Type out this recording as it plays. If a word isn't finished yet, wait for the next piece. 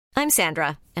I'm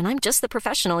Sandra, and I'm just the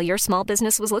professional your small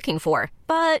business was looking for.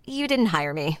 But you didn't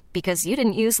hire me because you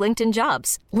didn't use LinkedIn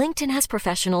Jobs. LinkedIn has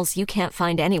professionals you can't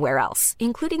find anywhere else,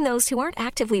 including those who aren't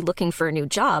actively looking for a new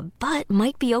job, but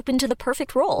might be open to the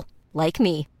perfect role, like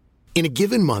me. In a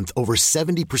given month, over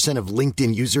 70% of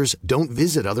LinkedIn users don't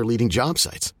visit other leading job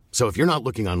sites. So if you're not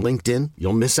looking on LinkedIn,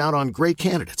 you'll miss out on great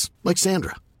candidates like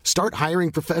Sandra. Start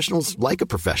hiring professionals like a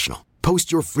professional.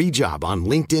 Post your free job on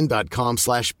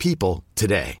linkedin.com/people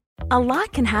today. A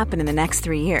lot can happen in the next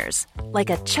 3 years. Like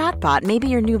a chatbot may be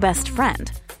your new best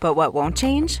friend. But what won't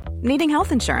change? Needing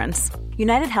health insurance.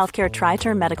 United Healthcare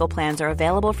Tri-Term Medical Plans are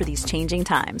available for these changing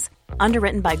times.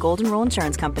 Underwritten by Golden Rule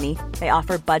Insurance Company, they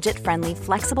offer budget-friendly,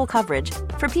 flexible coverage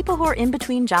for people who are in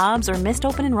between jobs or missed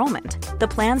open enrollment. The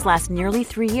plans last nearly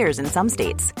 3 years in some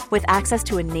states, with access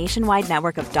to a nationwide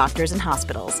network of doctors and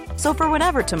hospitals. So for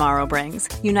whatever tomorrow brings,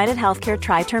 United Healthcare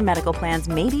Tri-Term Medical Plans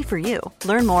may be for you.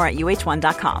 Learn more at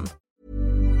uh1.com.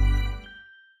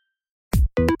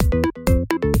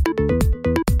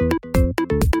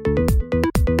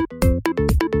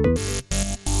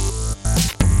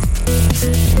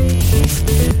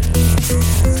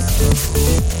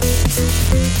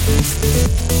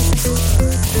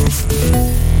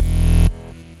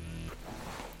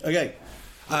 Okay,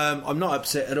 I'm not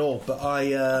upset at all, but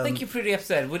I think you're pretty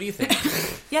upset. What do you think?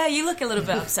 Yeah, you look a little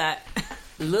bit upset.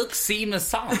 Look, seem, and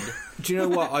sound. Do you know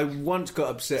what? I once got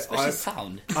upset. Especially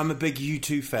sound. I'm a big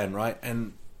U2 fan, right?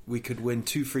 And we could win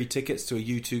 2 free tickets to a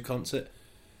U2 concert.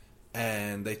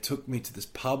 And they took me to this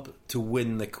pub to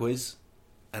win the quiz.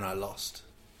 And I lost.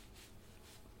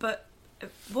 But,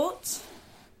 what?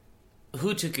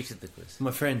 Who took you to the quiz?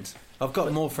 My friends. I've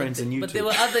got more friends than you. But there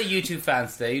were other YouTube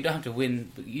fans there. You don't have to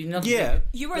win. But you know. Yeah.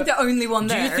 You weren't the only one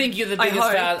there. Do you think you're the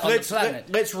biggest fan on the planet?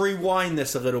 Let's rewind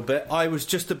this a little bit. I was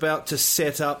just about to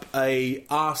set up a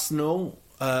Arsenal.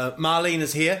 Marlene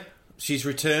is here. She's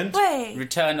returned. Wait.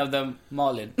 Return of the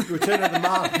Marlin. Return of the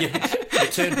Marlin.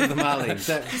 Return of the Marlin.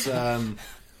 That's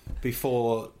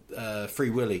before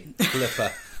Free Willy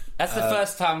Flipper. That's the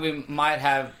first time we might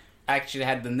have actually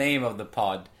had the name of the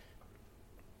pod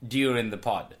during the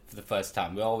pod for the first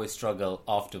time. We always struggle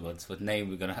afterwards what name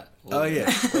we're going to have. We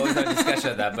always have a discussion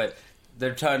of that, but the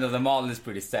return of the Marlin is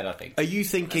pretty set, I think. Are you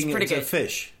thinking it's a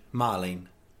fish? Marlene?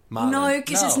 No,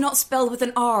 because it's not spelled with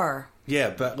an R. Yeah,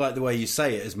 but like the way you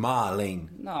say it is Marlene.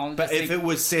 No, but if it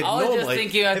was said normally... I was just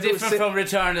thinking different from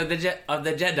Return of the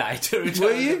Jedi to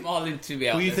Return of the Marlin, to be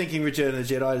honest. Were you thinking Return of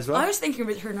the Jedi as well? I was thinking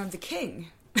Return of the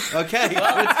King. Okay,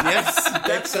 yes,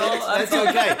 that's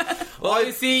okay. Well,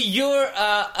 you see, you're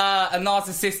a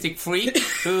narcissistic freak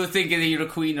who thinking that you're a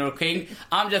queen or a king.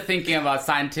 I'm just thinking about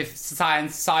science,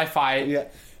 sci-fi. Yeah,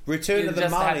 Return of the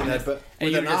Marlene, but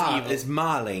with an R is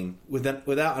Marlene.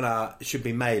 Without an R, it should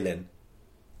be Malin.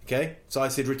 Okay, so I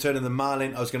said Return of the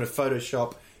Marlin. I was going to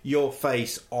Photoshop your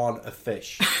face on a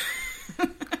fish.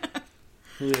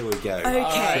 There we go.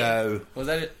 Okay. So, was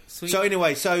that it? Sweet. So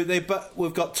anyway,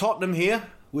 we've got Tottenham here,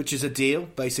 which is a deal,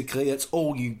 basically. That's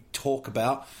all you talk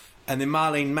about. And then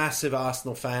Marlene, massive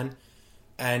Arsenal fan.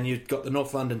 And you've got the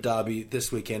North London derby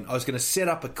this weekend. I was going to set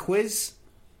up a quiz,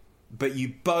 but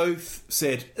you both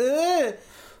said,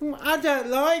 I don't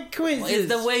like quizzes. Well, it's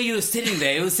the way you were sitting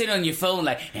there. You were sitting on your phone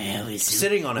like...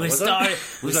 sitting on it, was I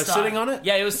sitting on it?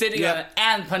 Yeah, you were sitting on it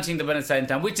and punching the button at the same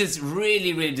time, which is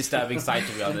really, really disturbing sight,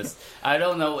 to be honest. I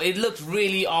don't know. It looked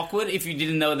really awkward if you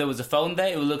didn't know there was a phone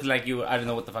there. It would look like you were... I don't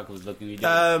know what the fuck was looking at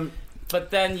you. But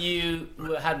then you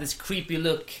had this creepy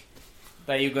look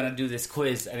that you're going to do this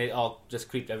quiz, and it all just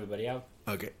creeped everybody out.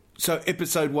 Okay. So,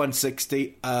 episode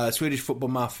 160, Swedish Football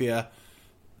Mafia...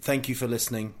 Thank you for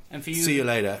listening. And for you, see you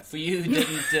later. For you who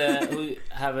who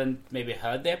haven't maybe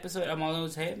heard the episode I'm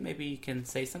always here, maybe you can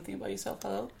say something about yourself.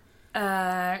 Hello?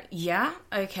 Yeah,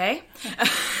 okay.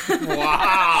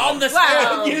 Wow! On the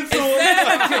spot!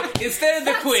 Instead of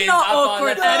the quiz, not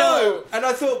awkward at all. And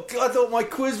I thought my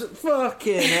quiz...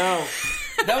 Fucking hell.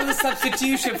 That was a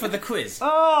substitution for the quiz.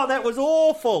 Oh, that was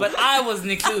awful. But I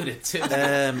wasn't included too.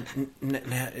 Now,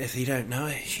 if you don't know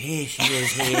it, she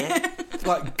was here. It's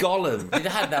like Gollum. Did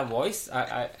I have that voice?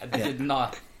 I did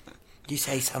not. You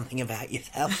say something about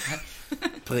yourself,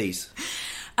 please.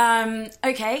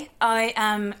 Okay, I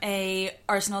am a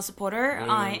Arsenal supporter.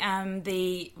 I am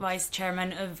the vice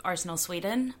chairman of Arsenal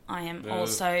Sweden. I am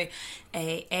also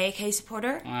a AAK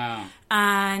supporter. Wow.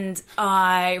 And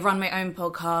I run my own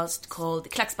podcast called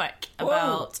Klackspark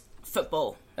about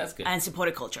football. That's good. And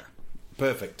supporter culture.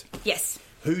 Perfect. Yes.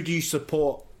 Who do you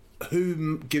support?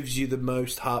 Who gives you the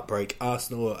most heartbreak,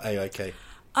 Arsenal or AAK?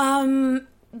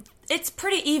 It's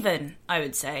pretty even, I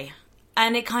would say.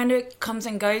 And it kind of comes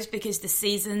and goes because the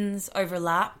seasons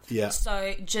overlap. Yeah.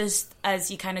 So just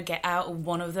as you kind of get out of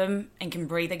one of them and can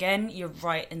breathe again, you're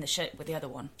right in the shit with the other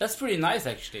one. That's pretty nice,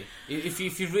 actually. If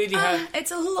you really have...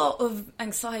 It's a lot of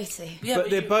anxiety. Yeah, but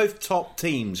they're both top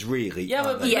teams, really. Yeah,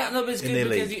 aren't but they? no, but it's In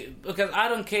good their because I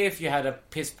don't care if you had a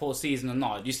piss poor season or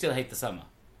not. You still hate the summer.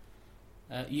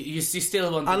 You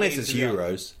still want the Unless game it's to be on.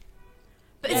 Euros.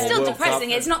 But it's Or still World depressing.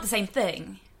 Cup. It's not the same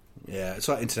thing. Yeah, it's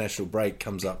like international break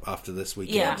comes up after this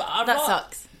weekend. Yeah, But I'd that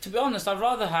sucks. To be honest, I'd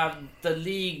rather have the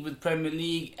league with Premier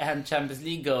League and Champions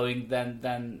League going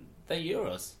than the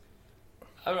Euros.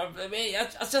 I mean,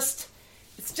 it's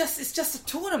just a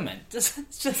tournament.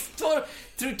 It's just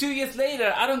through 2 years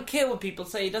later. I don't care what people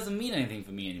say. It doesn't mean anything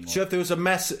for me anymore. So if there was a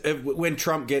when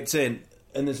Trump gets in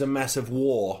and there's a massive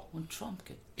war, When Trump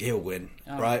gets... he'll win,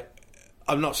 Oh. right?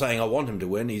 I'm not saying I want him to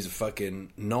win. He's a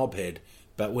fucking knobhead.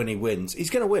 But when he wins, he's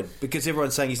going to win because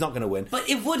everyone's saying he's not going to win. But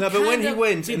it would no. But when kind he of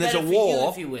wins be and there's a better for you war,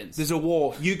 if he wins. there's a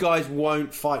war. You guys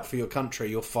won't fight for your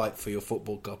country. You'll fight for your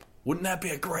football club. Wouldn't that be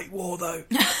a great war, though?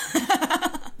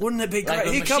 Wouldn't it be great? Like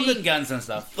with Here come machine the- guns and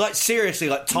stuff. Like seriously,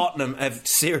 like Tottenham have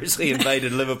seriously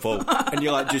invaded Liverpool, and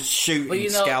you're like just shooting But you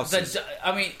know, scousers.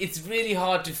 I mean, it's really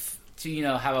hard to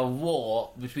have a war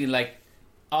between like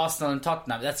Arsenal and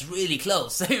Tottenham. That's really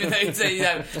close. Even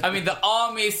though I mean, the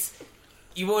armies.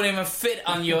 You won't even fit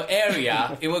on your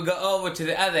area. It will go over to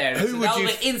the other area. Who would that'll you,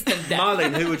 be instant death.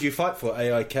 Marlene? Who would you fight for,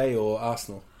 AIK or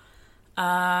Arsenal?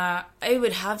 It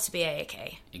would have to be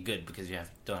AAK. You're good because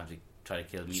don't have to try to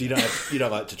kill me. So you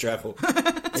don't like to travel.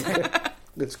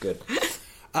 That's good.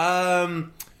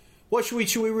 What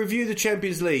should we review the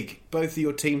Champions League? Both of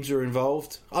your teams are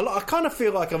involved. I kind of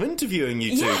feel like I'm interviewing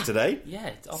you two Yeah. today. Yeah,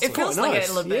 it's It awesome. feels like it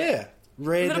a little bit. Yeah,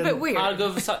 Red A little bit weird. I'll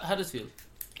go for Huddersfield.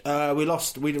 We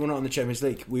lost. We're not in the Champions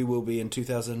League. We will be in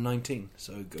 2019.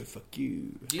 So go fuck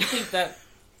you. Do you think that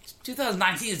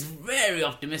 2019 is very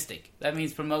optimistic? That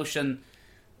means promotion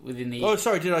within the... Oh,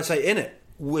 sorry. Did I say in it?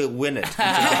 We'll win it.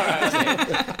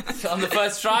 So on the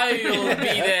first try, you'll be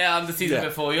there on the season Yeah.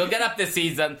 before. You'll get up this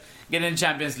season, get in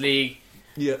Champions League,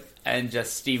 Yeah. and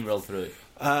just steamroll through it.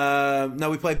 No,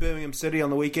 we played Birmingham City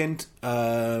on the weekend.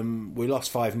 We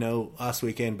lost 5-0 last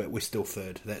weekend, but we're still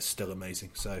third. That's still amazing.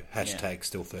 So hashtag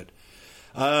still third.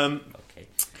 Okay.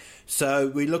 So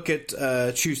we look at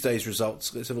Tuesday's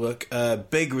results. Let's have a look.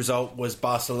 Big result was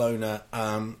Barcelona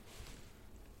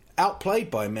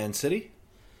outplayed by Man City.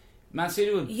 Man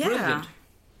City was Yeah. brilliant.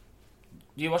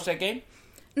 Do you watch that game?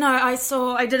 No,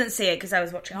 I didn't see it because I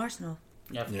was watching Arsenal.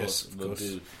 Yeah, of Yes, course. of We'll course.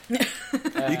 do.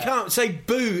 You can't say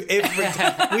boo every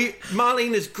time.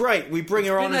 Marlene is great. We bring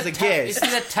her on as a guest. It's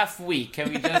been a tough week.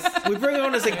 Can we just... We bring her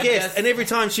on as a guest, and every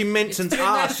time she mentions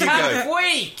arse, you tough go,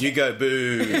 week! you go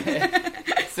boo.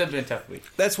 It's been a tough week.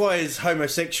 That's why his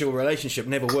homosexual relationship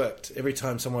never worked. Every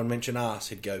time someone mentioned arse,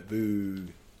 he'd go boo.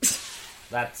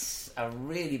 That's a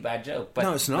really bad joke. But,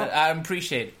 No, it's not. but I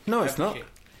appreciate it. No, I it's not. appreciate it.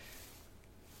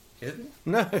 Isn't it?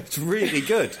 No, it's really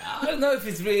good. I don't know if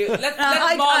it's really... Let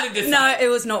Marlon decide. No, it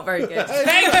was not very good.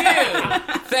 Thank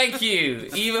you! Thank you.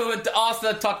 Even with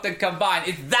Arsenal and Tottenham combined,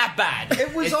 it's that bad.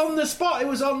 It was on the spot. It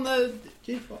was on the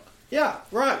G-spot. Yeah,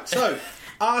 right. So,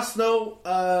 Arsenal.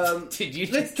 Did you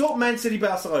Let's just... talk Man City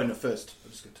Barcelona first. I'm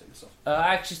just going to take this off.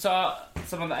 I actually saw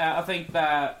some of the... I think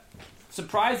that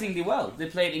surprisingly well. They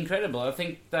played incredible. I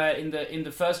think that in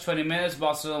the first 20 minutes,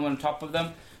 Barcelona were on top of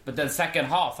them. But then second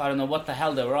half, I don't know what the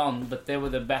hell they were on, but they were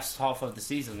the best half of the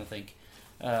season, I think.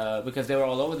 Because they were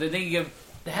all over. He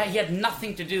had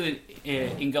nothing to do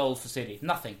in goal for City.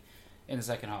 Nothing in the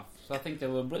second half. So I think they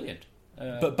were brilliant.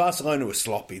 But Barcelona was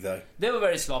sloppy, though. They were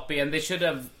very sloppy, and they should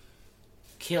have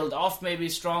killed off, maybe a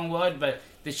strong word, but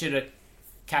they should have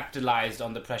capitalised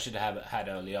on the pressure they had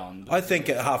early on. I think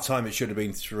at half-time it should have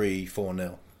been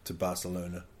 3-4-0 to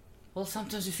Barcelona. Well,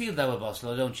 sometimes you feel that with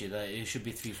Barcelona, don't you? That it should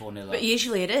be 3-4-0 up. But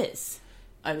usually it is,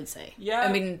 I would say. Yeah.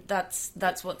 I mean, that's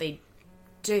what they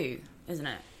do, isn't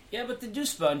it? Yeah, but they do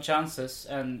spurn chances,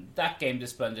 and that game they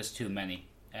spurned just too many.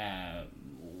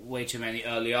 Way too many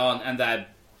early on, and I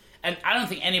don't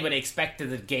think anybody expected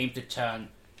the game to turn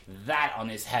that on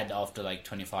his head after like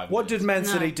 25 minutes. What did Man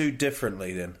City do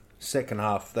differently then? Second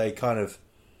half, they kind of...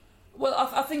 Well,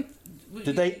 I think...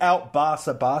 Did they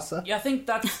out-Barca? Yeah, I think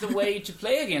that's the way to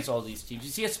play against all these teams. You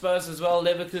see at Spurs as well,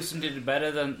 Leverkusen did it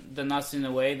better than us in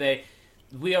a way.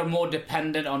 We are more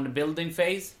dependent on the building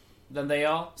phase than they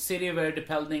are. City are very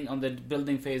dependent on the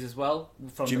building phase as well.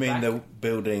 From Do you the mean back. they're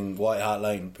building White Hart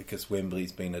Lane because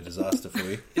Wembley's been a disaster for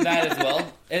you? That as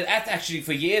well. That's actually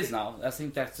for years now. I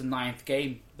think that's the 9th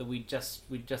game that we just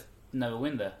never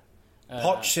win there.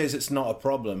 Poch says it's not a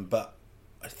problem, but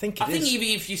I think it is. I think even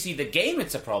if you see the game,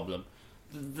 it's a problem.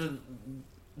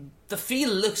 the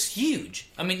field looks huge.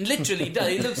 I mean, literally,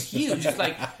 it looks huge. It's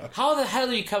like, how the hell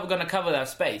are you going to cover that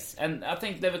space? And I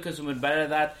think Leverkusen were better at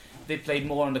that. They played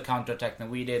more on the counter-attack than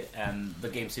we did, and the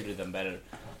game suited them better.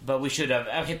 But we should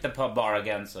have hit the bar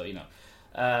again, so, you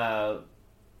know.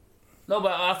 No,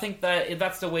 but I think that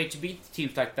that's the way to beat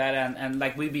teams like that. And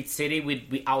like we beat City,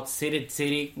 we out-City'd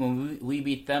City when we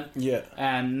beat them. Yeah.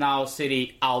 And now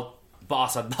City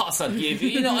Barca,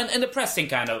 you know, and the pressing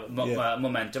kind of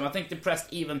momentum. I think they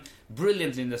pressed even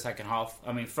brilliantly in the second half.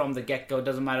 I mean, from the get-go, it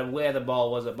doesn't matter where the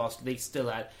ball was, they still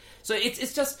had. So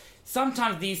it's just,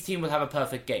 sometimes these teams will have a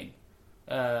perfect game.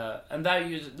 And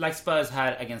that, like Spurs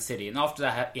had against City. And after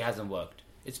that, it hasn't worked.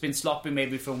 It's been sloppy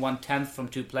maybe from 1/10 from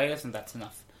 2 players, and that's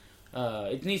enough.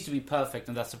 It needs to be perfect,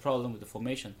 and that's the problem with the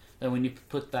formation. Then when you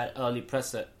put that early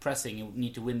pressing, you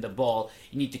need to win the ball.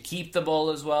 You need to keep the ball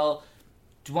as well.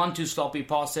 1-2 sloppy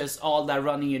passes, all that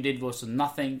running you did was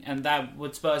nothing. And that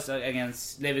with Spurs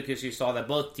against Leverkusen, you saw that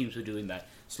both teams were doing that.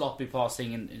 Sloppy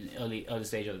passing in early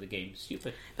stage of the game.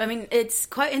 Stupid. I mean, it's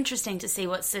quite interesting to see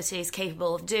what City is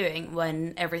capable of doing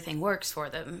when everything works for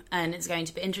them. And it's going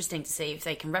to be interesting to see if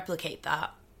they can replicate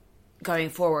that going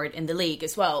forward in the league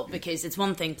as well, because it's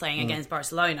one thing playing against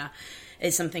Barcelona,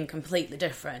 it's something completely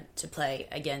different to play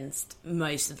against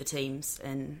most of the teams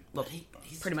and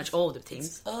pretty much all of the teams.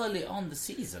 It's early on the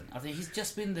season. I think he's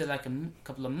just been there like a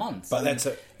couple of months. But that's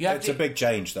a big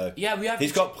change, though. Yeah,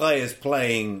 he's got players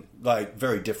playing like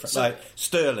very different. Like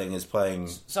Sterling is playing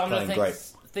great.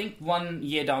 Think 1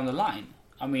 year down the line.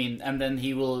 I mean, and then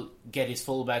he will get his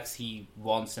fullbacks he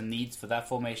wants and needs for that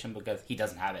formation because he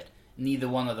doesn't have it. Neither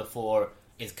one of the 4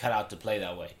 is cut out to play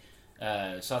that way.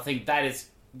 So I think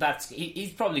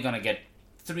he's probably going to get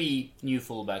 3 new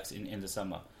fullbacks in the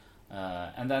summer.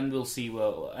 And then we'll see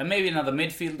and maybe another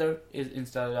midfielder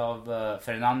instead of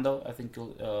Fernando. I think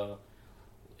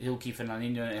he'll keep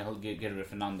Fernandinho and he'll get rid of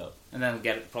Fernando. And then we'll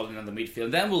get probably another midfielder.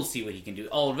 Then we'll see what he can do.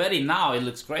 Already now it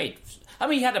looks great. I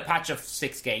mean, he had a patch of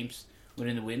 6 games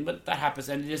within the win, but that happens.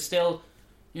 And it is still,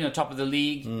 you know, top of the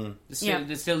league.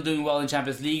 They're still doing well in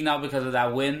Champions League now because of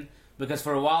that win. Because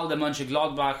for a while, the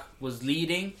Mönchengladbach was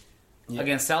leading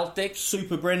against Celtic.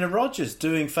 Super Brendan Rodgers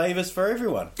doing favours for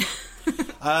everyone.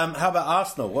 How about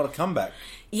Arsenal? What a comeback.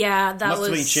 Yeah, that Must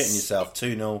have been shitting yourself,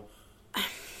 2-0.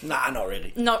 Nah, not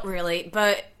really. Not really,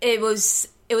 but it was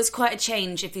quite a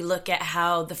change if you look at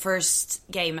how the first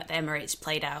game at the Emirates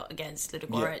played out against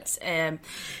Ludogorets. Yeah.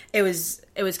 It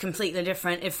was completely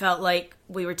different. It felt like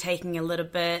we were taking a little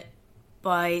bit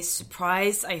by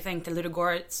surprise. I think the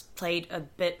Ludogorets played a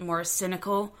bit more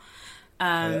cynical.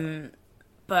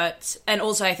 But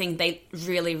also I think they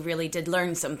really, really did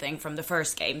learn something from the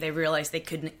first game. They realised they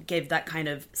couldn't give that kind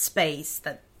of space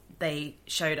that they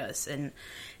showed us in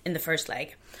the first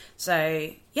leg. So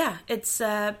yeah, but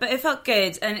it felt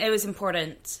good and it was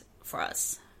important for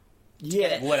us.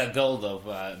 Yeah, what a goal though,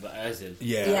 Özil.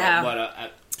 Yeah, what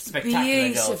a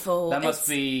spectacular beautiful goal. That must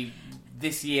be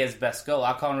this year's best goal.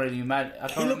 I can't really imagine.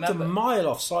 He looked a mile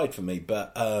offside for me,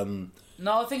 but.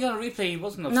 No, I think on replay he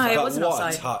wasn't offside. No, he but wasn't what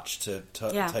offside. A touch to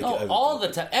take it no, over. all the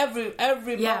time. Every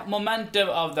momentum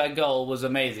of that goal was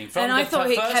amazing. From and the I thought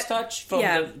first touch, from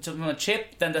the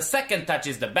chip, then the second touch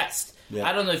is the best. Yeah.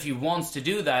 I don't know if he wants to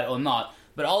do that or not,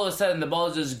 but all of a sudden the ball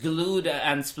is just glued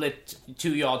and split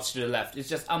 2 yards to the left. It's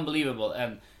just unbelievable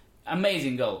and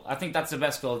amazing goal. I think that's the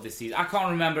best goal of this season. I can't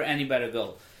remember any better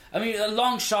goal. I mean,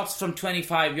 long shots from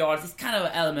 25 yards, it's kind of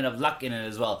an element of luck in it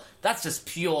as well. That's just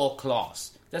pure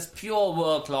class. That's pure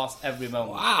world class every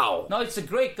moment. Wow. No, it's a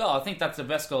great goal. I think that's the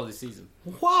best goal of the season.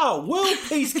 Wow, world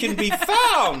peace can be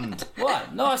found.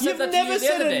 What? No, I said You've that never to you the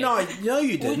said other day. No,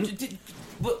 you didn't.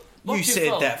 You said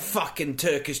phone? that fucking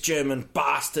Turkish-German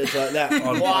bastard like that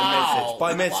on Wow.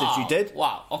 By message, you did?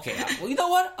 Wow. Okay. Well, you know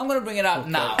what? I'm going to bring it out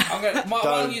now.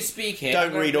 While you speak here.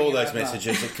 Don't read all those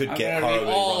messages. It could get horribly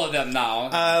read all wrong. of them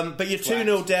now. But you're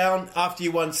 2-0 down after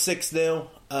you won 6-0.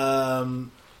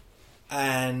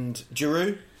 And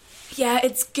Giroud? Yeah,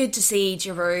 it's good to see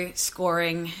Giroud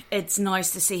scoring. It's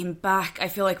nice to see him back. I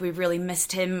feel like we really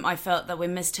missed him. I felt that we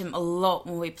missed him a lot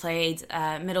when we played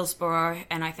Middlesbrough,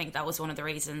 and I think that was one of the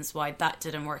reasons why that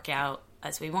didn't work out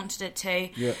as we wanted it to.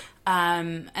 Yeah.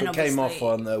 And it came off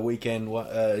on the weekend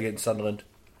against Sunderland.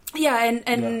 Yeah,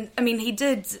 and I mean, he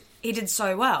did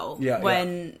so well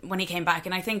when he came back,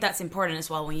 and I think that's important as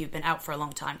well when you've been out for a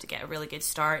long time to get a really good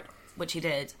start, which he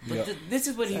did. But this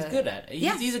is what he's good at.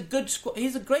 He's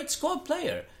a great squad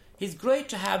player. He's great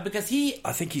to have because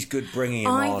I think he's good bringing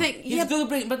him on. He's good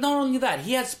bringing, but not only that,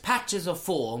 he has patches of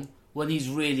form when he's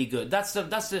really good. That's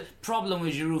the problem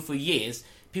with Giroud for years.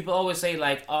 People always say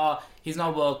like, he's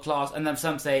not world class, and then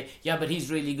some say, yeah, but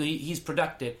he's really good. He's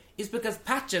productive. is because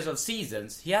patches of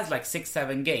seasons, he has like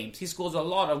 6-7 games, he scores a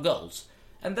lot of goals.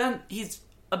 And then he's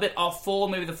a bit off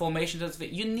form, maybe the formation doesn't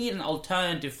fit. You need an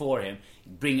alternative for him.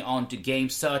 Bring on to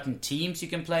games certain teams you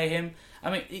can play him.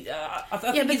 I mean, I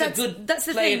think he's a good that's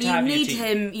the player thing. to have You in your need team.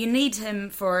 him. You need him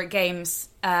for games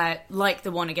like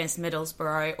the one against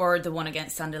Middlesbrough or the one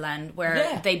against Sunderland,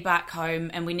 where they back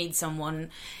home, and we need someone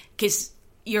because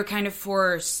you're kind of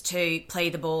forced to play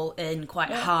the ball in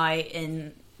quite high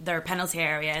in their penalty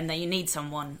area, and then you need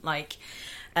someone like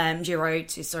Giroud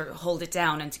to sort of hold it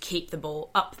down and to keep the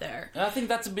ball up there. I think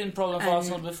that's been a problem for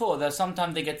Arsenal before. That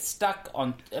sometimes they get stuck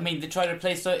on. I mean, they try to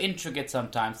play so intricate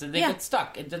sometimes that they get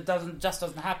stuck. It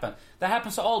doesn't happen. That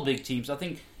happens to all big teams. I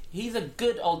think he's a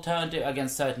good alternative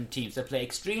against certain teams that play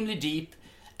extremely deep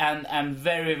and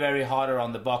very, very hard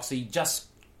around the box. So you just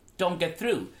don't get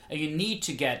through, and you need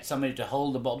to get somebody to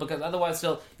hold the ball, because otherwise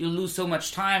you'll lose so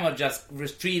much time of just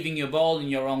retrieving your ball in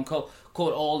your own court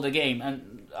all the game.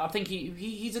 And I think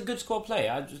he's a good squad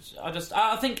player. I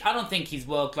don't think he's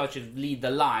world class, should lead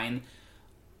the line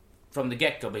from the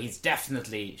get go, but he's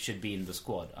definitely should be in the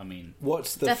squad. I mean,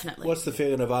 what's the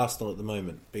feeling of Arsenal at the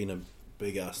moment? Being a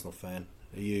big Arsenal fan,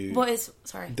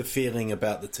 the feeling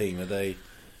about the team? Are they?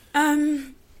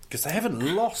 Because they haven't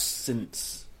lost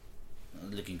since.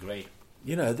 Looking great,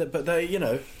 they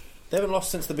haven't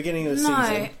lost since the beginning of the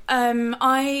season.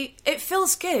 It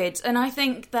feels good, and I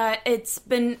think that it's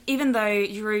been, even though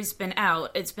Giroud's been out,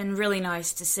 it's been really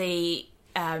nice to see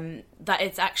that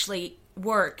it's actually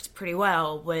worked pretty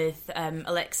well with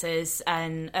Alexis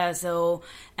and Ozil,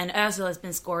 and Ozil has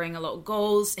been scoring a lot of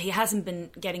goals. He hasn't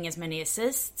been getting as many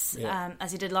assists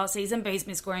as he did last season, but he's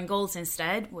been scoring goals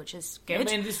instead, which is good.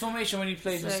 In this formation, when he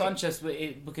plays with Sanchez,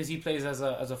 because he plays as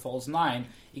a false nine,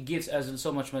 it gives Ozil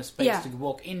so much more space to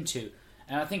walk into.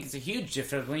 And I think it's a huge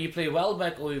difference when you play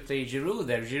Welbeck or you play Giroud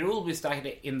there. Giroud will be stuck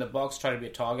in the box, try to be a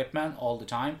target man all the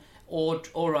time, or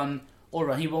run.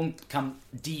 He won't come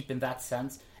deep in that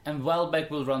sense. And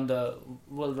Welbeck will run the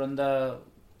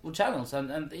channels,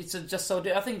 and it's just so.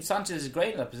 I think Sanchez is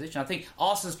great in that position. I think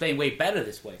Arsenal's playing way better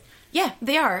this way. Yeah,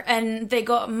 they are, and they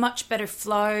got much better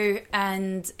flow,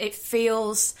 and it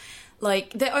feels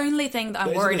like the only thing that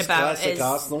I'm worried about is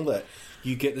Arsenal, that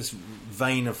you get this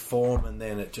vein of form, and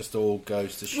then it just all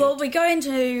goes to shit. Well,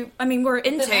 we're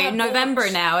into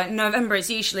November now, and November is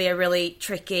usually a really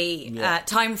tricky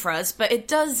time for us, but it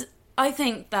does. I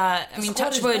think that,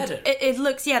 touch wood, it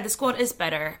looks, the squad is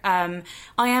better. I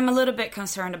am a little bit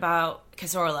concerned about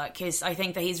Cazorla, because I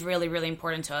think that he's really, really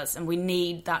important to us, and we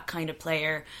need that kind of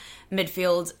player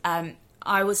midfield.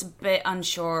 I was a bit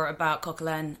unsure about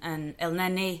Coquelin and El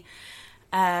Neni,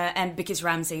 and because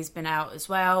Ramsey's been out as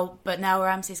well, but now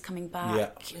Ramsey's coming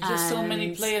back. There's just so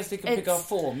many players they can pick up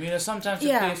form. Sometimes the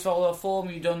players fall off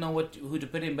form, you don't know who to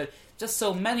put in, but just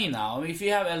so many now. If you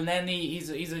have El Neni,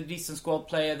 he's a decent squad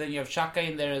player. Then you have Xhaka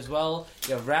in there as well.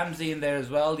 You have Ramsey in there as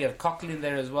well. You have Coquelin in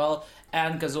there as well,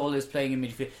 and Cazorla is playing in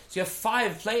midfield. So you have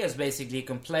 5 players basically who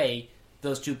can play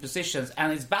those 2 positions,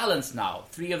 and it's balanced now.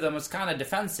 3 of them is kind of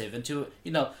defensive, and 2,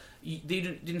 they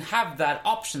didn't have that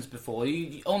options before.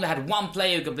 You only had 1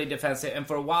 player who could play defensive, and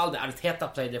for a while, the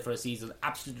Arteta played there for a season.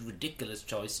 Absolutely ridiculous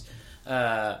choice.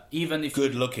 Even if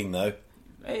good looking though,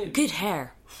 good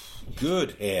hair.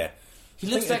 Good hair. He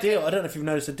looks like Adil, I don't know if you've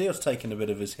noticed, Adil's taken a bit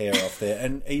of his hair off there,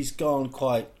 and he's gone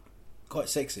quite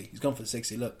sexy. He's gone for the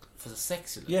sexy look. For the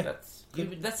sexy look, yeah.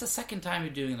 That's the second time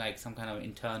you're doing like some kind of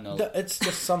internal. It's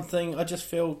just something. I just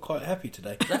feel quite happy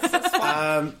today. That's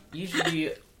fine.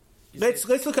 Usually, let's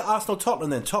look at Arsenal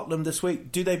Tottenham then. Tottenham this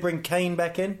week. Do they bring Kane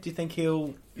back in? Do you think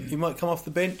he might come off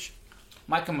the bench?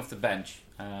 Might come off the bench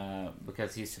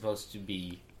because he's supposed to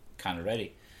be kind of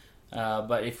ready.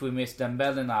 But if we miss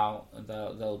Dembele now,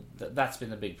 that's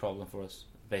been a big problem for us.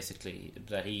 Basically,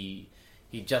 that he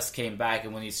just came back,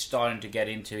 and when he's starting to get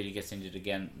into it, he gets injured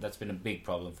again. That's been a big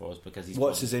problem for us because he's.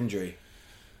 What's his injury?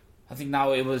 I think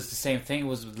now it was the same thing. It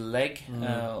was with the leg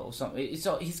or something.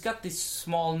 He's got these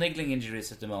small niggling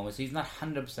injuries at the moment, so he's not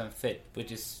 100% fit,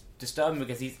 which is disturbing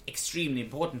because he's extremely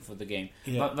important for the game.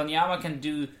 Yeah. Wanyama can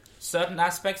do certain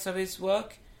aspects of his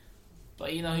work, but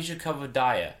he should cover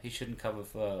Dyer. He shouldn't cover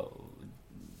for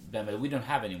Dembele. We don't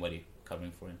have anybody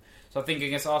covering for him. So I think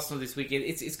against Arsenal this week,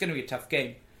 it's going to be a tough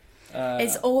game.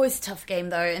 It's always a tough game,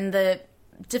 though, and the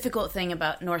difficult thing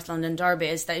about North London Derby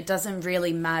is that it doesn't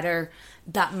really matter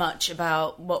that much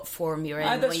about what form you're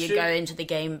in when you go into the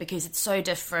game, because it's so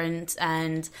different,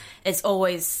 and it's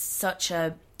always such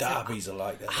a derbies are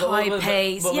like that. High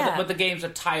pace, but the games are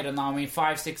tighter now.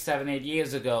 5, 6, 7, 8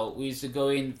 years ago, we used to go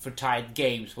in for tight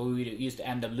games where we used to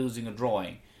end up losing or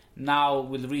drawing. Now,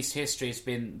 with recent history, it's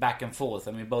been back and forth.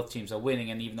 Both teams are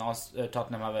winning, and even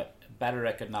Tottenham have a better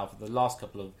record now for the last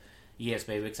couple of years,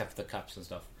 maybe, except for the cups and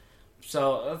stuff.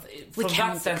 So we from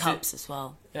count that sense, the cups as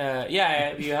well.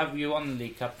 you won the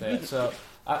league cup there. So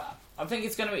I think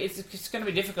it's gonna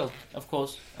be difficult. Of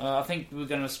course, I think we're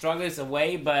gonna struggle this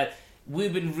away, but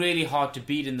we've been really hard to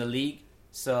beat in the league.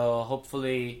 So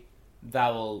hopefully that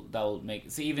will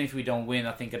make. So even if we don't win,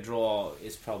 I think a draw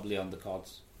is probably on the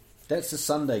cards. That's the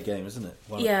Sunday game, isn't it?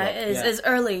 Yeah, it is. Yeah. It's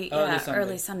early.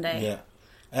 Early Sunday. Yeah.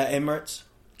 Emirates.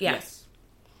 Yeah. Yes.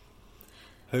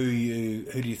 Who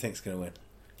do you think's going to win?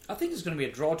 I think it's going to be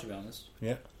a draw, to be honest.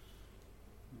 Yeah.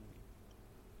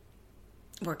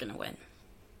 We're going to win.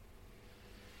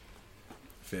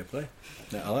 Fair play.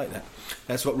 No, I like that.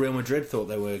 That's what Real Madrid thought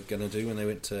they were going to do when they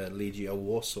went to Legia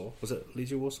Warsaw. Was it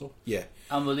Legia Warsaw? Yeah.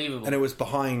 Unbelievable. And it was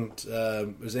behind.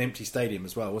 It was an empty stadium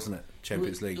as well, wasn't it?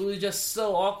 Champions League. It was just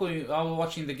so awkward. I was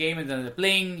watching the game and then the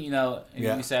bling,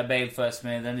 and we said Bale first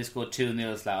minute, then they scored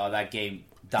 2-0. It's like, oh, that game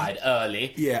died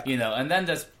early. Yeah. And then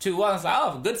there's 2-1. It's like,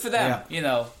 oh, good for them.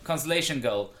 Yeah. Consolation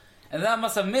goal. And then I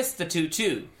must have missed the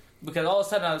 2-2 because all of a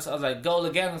sudden I was like, goal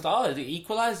again. I was like, oh, is it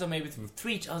equalised or maybe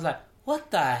 3? I was like,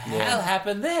 what the hell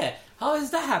happened there? How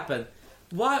does that happen?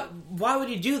 Why would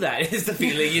you do that? Is the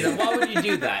feeling, why would you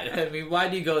do that? I mean, why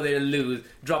do you go there and lose,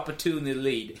 drop a 2-0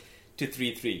 lead to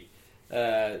 3-3?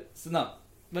 So no,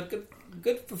 but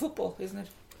good for football, isn't it?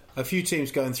 A few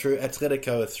teams going through.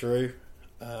 Atletico are through.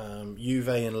 Juve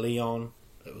and Lyon,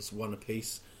 it was one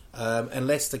apiece. And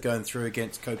Leicester going through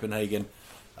against Copenhagen,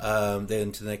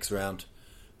 then to the next round.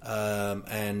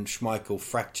 And Schmeichel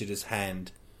fractured his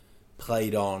hand,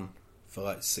 played on for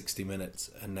like 60 minutes,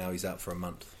 and now he's out for a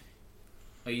month.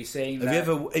 Are you saying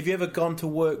have you ever gone to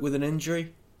work with an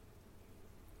injury?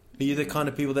 Are you the kind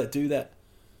of people that do that?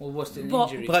 Well, what's the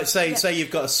injury? Like say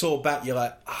you've got a sore back, you're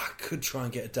like, I could try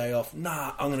and get a day off.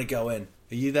 Nah, I'm going to go in.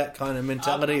 Are you that kind of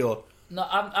mentality, or? No,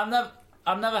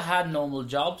 I've never had normal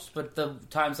jobs, but the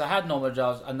times I had normal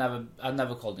jobs, I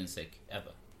never called in sick ever.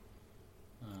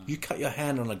 You cut your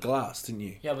hand on a glass, didn't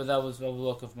you? Yeah, but I was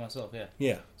working for myself. Yeah.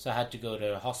 Yeah. So I had to go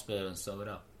to a hospital and sew it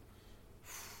up,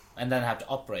 and then have to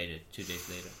operate it 2 days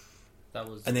later. That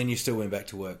was. And then you still went back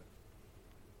to work.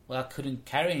 Well, I couldn't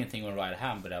carry anything with my right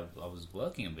hand, but I was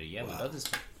working on it. Yeah, wow. With others.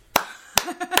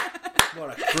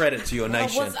 What a credit to your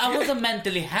nation. I wasn't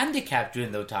mentally handicapped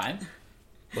during that time.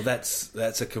 Well,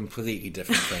 that's a completely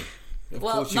different thing. Of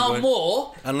course not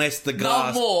more. Unless the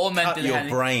glass cut your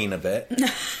brain a bit.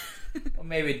 Well,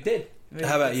 maybe it did.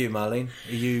 How about you, Marlene?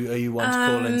 Are you one to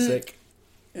call in sick?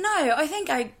 No, I think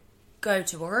I go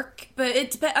to work,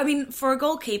 but I mean, for a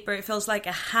goalkeeper, it feels like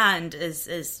a hand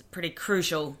is pretty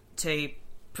crucial to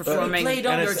performing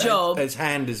your job. His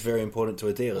hand is very important to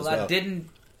a deal as well. I didn't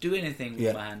do anything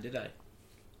with my hand, did I?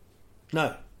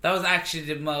 No. That was actually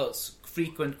the most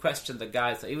frequent question that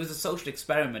guys. It was a social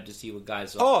experiment to see what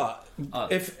guys.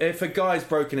 If a guy's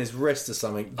broken his wrist or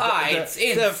something, it's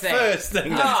insane. The first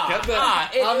thing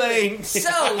I mean,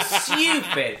 so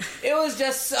stupid. It was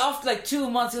just after like 2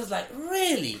 months. It was like,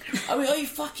 really? I mean, are you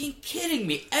fucking kidding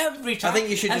me? Every time. I think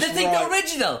you should. And they think they're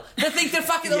original. They think they're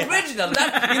fucking original.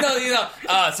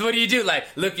 That, so what do you do? Like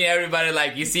looking at everybody,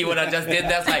 like you see what I just did.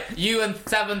 That's like you and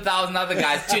 7,000 other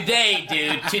guys today,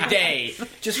 dude. Today.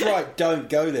 Just write, don't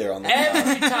go there on that.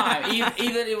 Every time,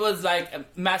 either it was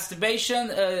like masturbation,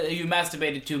 you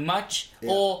masturbated too much,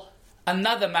 or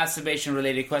another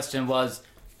masturbation-related question was,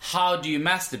 how do you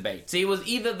masturbate? So it was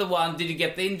either the one, did you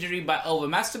get the injury by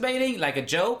over-masturbating, like a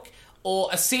joke, or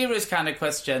a serious kind of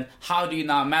question, how do you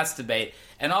now masturbate?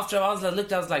 And after a while, I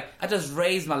looked, I was like, I just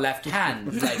raised my left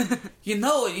hand. Like,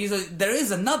 there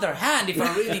is another hand if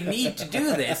I really need to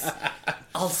do this.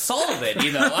 I'll solve it,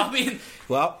 I mean...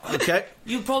 Well, okay.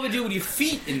 You'll probably do it with your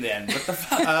feet in the end. What the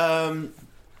fuck?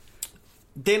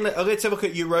 Then let's have a look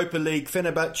at Europa League.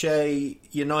 Fenerbahce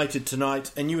United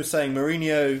tonight. And you were saying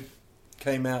Mourinho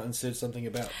came out and said something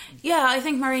about... Yeah, I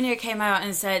think Mourinho came out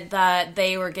and said that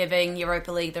they were giving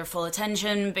Europa League their full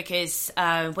attention because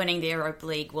winning the Europa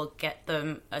League will get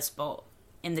them a spot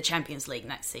in the Champions League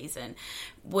next season,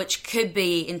 which could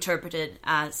be interpreted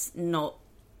as not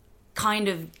kind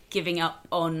of giving up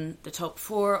on the top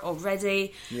four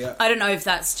already. Yeah. I don't know if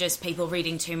that's just people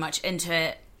reading too much into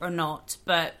it or not,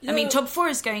 but I mean, top four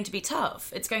is going to be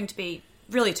tough. It's going to be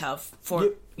really tough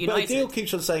for United. But Adil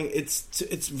keeps on saying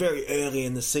it's very early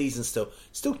in the season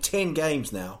still 10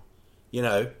 games now,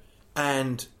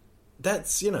 and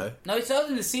that's No, it's early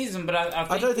in the season, but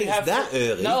I don't think it's that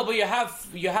early. No, but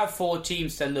you have 4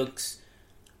 teams that looks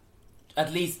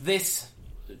at least this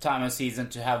time of season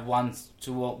to have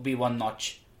be one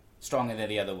notch stronger than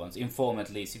the other ones in form, at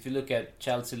least. If you look at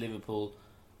Chelsea, Liverpool,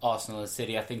 Arsenal and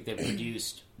City. I think they've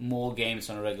produced more games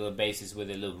on a regular basis where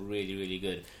they look really, really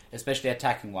good, especially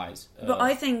attacking-wise. But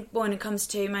I think when it comes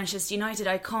to Manchester United,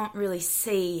 I can't really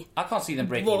see... I can't see them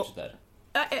breaking into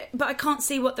that. But I can't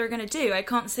see what they're going to do. I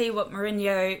can't see what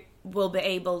Mourinho will be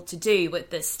able to do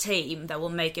with this team that will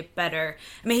make it better.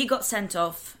 I mean, he got sent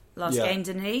off last game,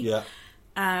 didn't he? Yeah.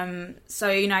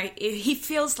 So, you know, he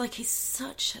feels like he's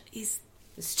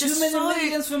It's too many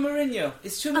millions for Mourinho.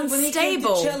 It's too many. When he came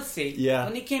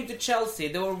to Chelsea,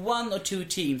 there were one or two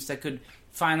teams that could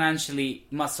financially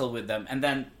muscle with them, and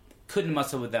then couldn't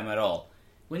muscle with them at all.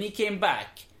 When he came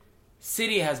back,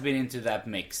 City has been into that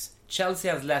mix. Chelsea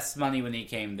has less money when he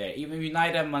came there. Even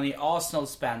United have money. Arsenal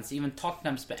spends. Even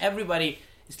Tottenham spends. Everybody.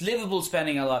 It's Liverpool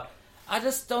spending a lot. I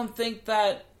just don't think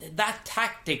that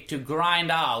tactic to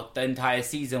grind out the entire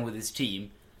season with his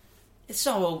team.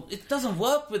 It doesn't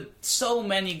work with so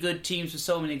many good teams, with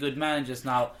so many good managers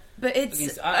now. But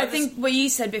I think what you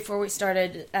said before we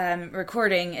started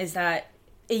recording is that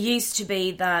it used to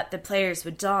be that the players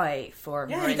would die for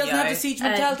Mourinho. He doesn't have the siege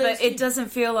mentality. But it doesn't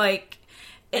feel like...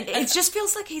 It just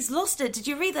feels like he's lost it. Did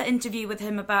you read that interview with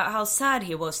him about how sad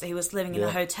he was that he was living in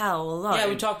a hotel alone? Yeah,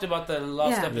 we talked about the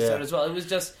last episode as well. It was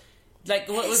just...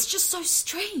 it's just so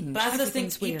strange. But that's the thing,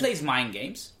 he plays mind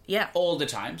games all the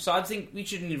time. So I think we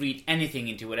shouldn't read anything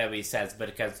into whatever he says, but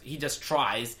because he just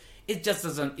tries, it just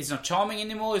doesn't. It's not charming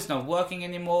anymore. It's not working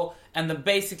anymore. And then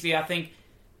basically, I think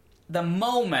the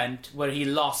moment where he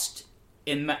lost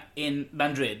in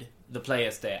Madrid, the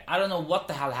players there, I don't know what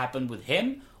the hell happened with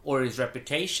him or his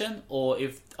reputation, or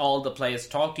if all the players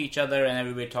talk to each other and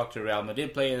everybody talked to Real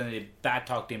Madrid players and they bad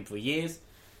talked him for years.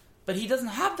 But he doesn't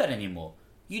have that anymore.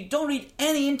 You don't read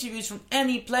any interviews from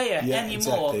any player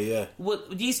anymore.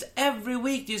 Exactly, every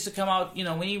week they used to come out, you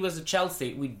know, when he was at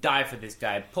Chelsea, we die for this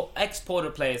guy. Ex-Porto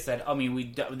players said,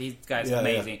 this guy's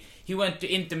amazing. Yeah. He went to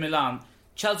Inter Milan.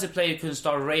 Chelsea player couldn't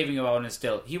start raving about it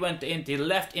still. He went to Inter, he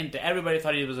left Inter. Everybody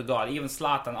thought he was a god, even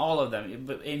Zlatan, all of them.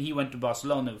 And he went to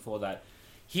Barcelona before that.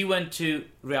 He went to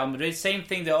Real Madrid. Same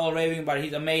thing, they're all raving about it.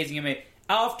 He's amazing.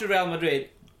 After Real Madrid,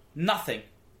 nothing.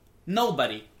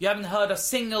 Nobody. You haven't heard a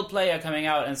single player coming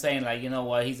out and saying, like, you know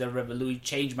what, he's a revolution,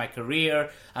 changed my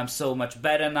career, I'm so much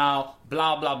better now,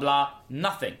 blah, blah, blah.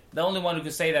 Nothing. The only one who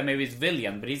could say that maybe is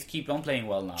Willian, but he's keep on playing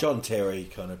well now. John Terry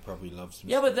kind of probably loves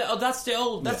him. Yeah, but that's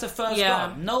the first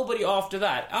one. Nobody after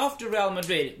that. After Real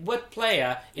Madrid, what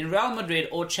player in Real Madrid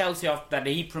or Chelsea after that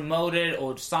he promoted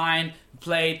or signed,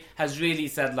 played, has really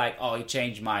said, like, oh, he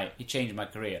changed my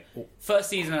career. First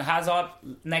season Hazard,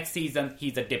 next season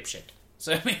he's a dipshit.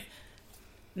 So, I mean,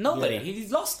 nobody. Yeah.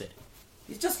 He's lost it.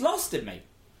 He's just lost it, mate.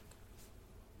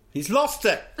 He's lost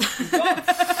it. He's gone.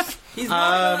 He's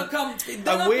not going to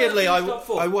come. And weirdly, I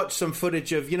watched some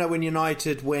footage of, you know, when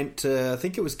United went to, I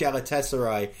think it was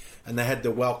Galatasaray, and they had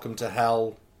the Welcome to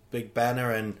Hell big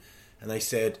banner, and they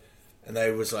said, and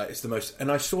they was like, it's the most,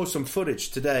 and I saw some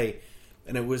footage today,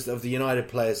 and it was of the United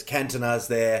players, Cantona's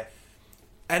there,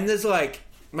 and there's like,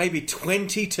 maybe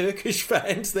 20 Turkish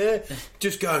fans there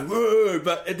just going, whoa,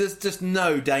 but there's just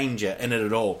no danger in it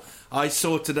at all. I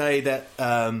saw today that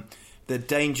the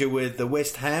danger with the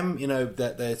West Ham, you know,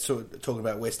 that they're sort of talking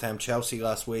about West Ham Chelsea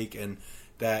last week, and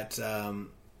that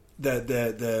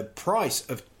the price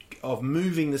of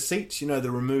moving the seats, you know,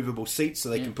 the removable seats so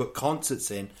they can put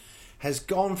concerts in, has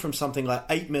gone from something like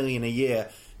 8 million a year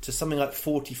to something like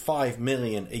 45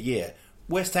 million a year.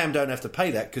 West Ham don't have to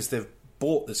pay that because they've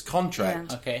bought this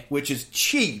contract, which is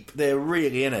cheap. They're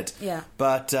really in it. Yeah.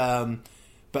 But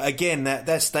again,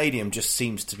 that stadium just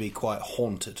seems to be quite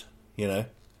haunted, you know.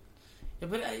 Yeah,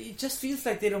 but it just feels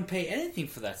like they don't pay anything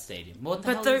for that stadium. But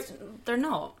they're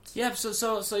not. Yeah,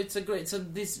 so it's a great. So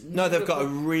this. No, they've got a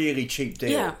really cheap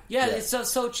deal. Yeah. It's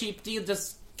so cheap deal.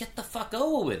 Just get the fuck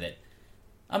over with it.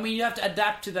 I mean, you have to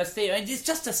adapt to that stadium. It's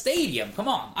just a stadium. Come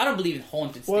on, I don't believe in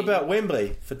haunted. What stadium. about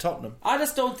Wembley for Tottenham? I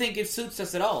just don't think it suits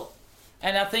us at all.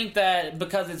 And I think that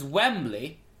because it's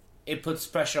Wembley, it puts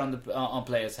pressure on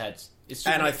players' heads.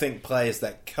 And I think players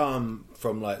that come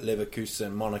from like Leverkusen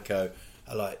and Monaco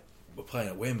are like, we're playing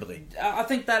at Wembley. I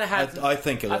think that has. I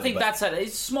think that's it.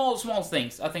 It's small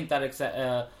things. I think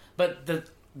that. But the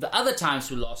other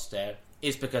times we lost there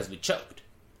is because we choked.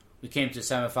 We came to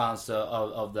semi-finals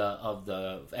of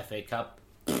the FA Cup.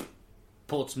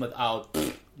 Portsmouth out.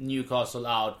 Newcastle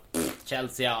out,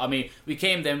 Chelsea out. I mean, we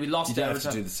came there and we lost. You don't have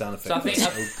to do the sound effect. So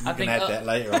I think add that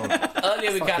later on.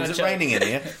 Earlier we kind of. Is it raining in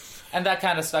here? And that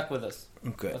kind of stuck with us.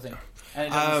 Okay. I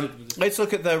think. Let's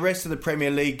look at the rest of the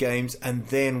Premier League games, and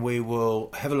then we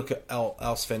will have a look at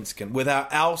Allsvenskan with our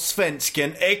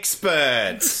Allsvenskan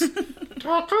experts.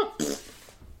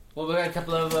 Well, we got a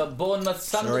couple of Bournemouth,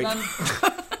 Sunderland.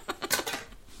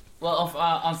 Well,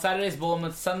 on Saturdays,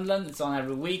 Bournemouth, Sunderland. It's on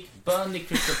every week. Burnley,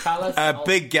 Crystal Palace. A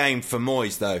big game for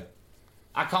Moyes, though.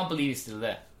 I can't believe he's still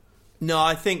there. No,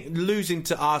 I think losing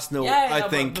to Arsenal. I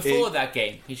think before that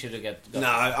game, he should have got. No,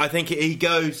 I think he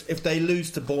goes. If they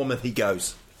lose to Bournemouth, he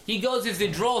goes. He goes if they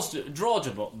draw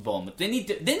to Bournemouth. They need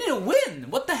to win.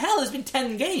 What the hell? It's been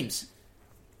 10 games.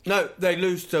 No, they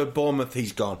lose to Bournemouth.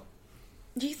 He's gone.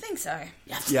 Do you think so?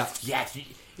 Yeah.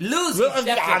 Lose.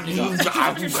 Definitely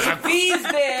not. If he's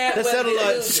there. That sounded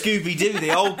like Scooby-Doo,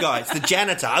 the old guy. It's the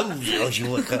janitor. If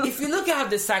you look at how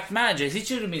they sacked managers, he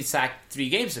should have been sacked 3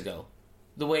 games ago.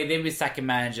 The way they've been sacking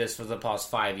managers for the past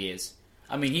 5 years.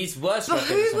 I mean, he's worse. But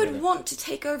who would want to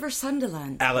take over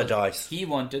Sunderland? Allardyce. He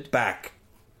wanted. Back.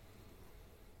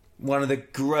 One of the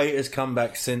greatest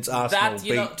comebacks since Arsenal to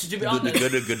be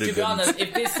honest,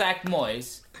 if they sacked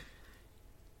Moyes,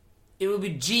 it would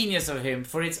be genius of him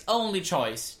for its only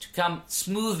choice to come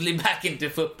smoothly back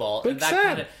into football. Big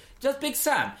Sam. Just Big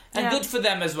Sam. And good for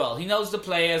them as well. He knows the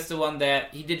players, the one there.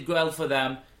 He did well for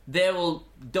them.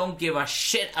 Don't give a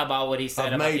shit about what he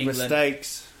said about England.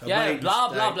 Mistakes. Blah,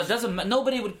 blah, blah.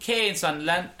 Nobody would care in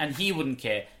Sunderland, and he wouldn't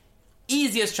care.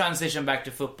 Easiest transition back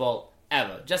to football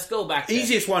ever. Just go back there.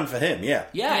 Easiest one for him, yeah.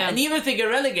 Yeah, and even if they get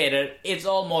relegated, it's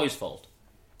all Moyes' fault.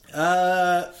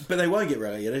 But they won't get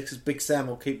relegated because Big Sam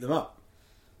will keep them up.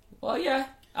 Well, yeah.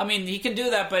 I mean, he can do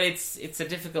that, but it's a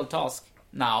difficult task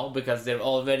now because they're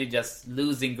already just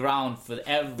losing ground for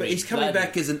every... But he's coming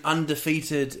back as an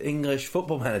undefeated English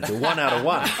football manager. 1 out of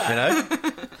 1, you know?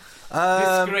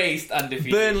 Disgraced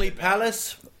undefeated. Burnley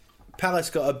Palace. Palace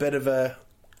got a bit of a...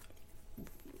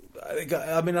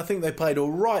 I think they played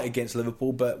all right against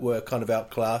Liverpool, but were kind of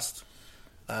outclassed.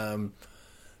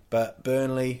 But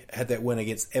Burnley had that win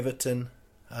against Everton.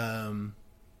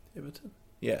 Everton?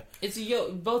 Yeah. It's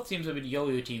both teams are a bit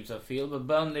yo-yo teams, I feel, but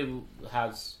Burnley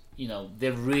has,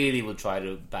 they really will try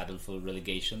to battle for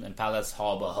relegation, and Palace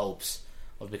harbour hopes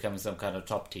of becoming some kind of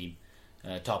top team.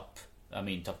 Top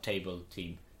table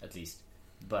team, at least.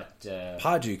 But...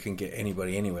 Pardew can get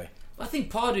anybody anywhere. I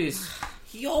think Pardew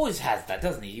he always has that,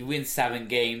 doesn't he? He wins 7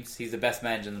 games. He's the best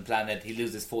manager on the planet. He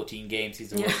loses 14 games.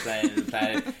 He's the worst manager on the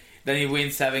planet. Then he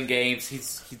wins 7 games.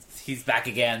 He's back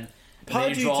again.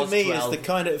 Pardew to me 12. Is the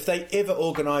kind of, if they ever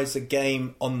organise a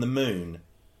game on the moon,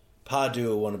 Pardew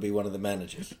will want to be one of the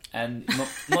managers. And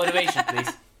motivation,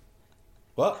 please.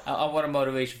 What? I want a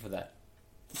motivation for that.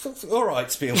 All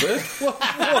right, Spielberg.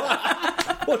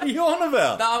 What are you on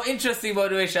about? No, interesting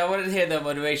motivation. I wanted to hear the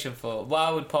motivation for.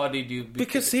 Why would Pardew do?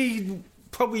 Because he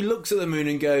probably looks at the moon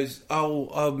and goes,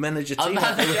 I'll manage a team.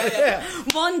 Yeah.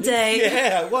 One day.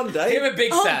 Yeah, one day. Him and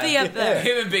Big Sam. I'll be up there.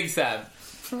 Him and Big Sam.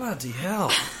 Bloody hell.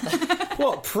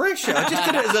 What pressure. I just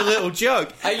did it as a little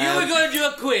joke. Are you going to do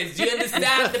a quiz? Do you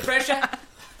understand the pressure?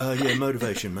 Yeah,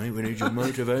 motivation, mate. We need your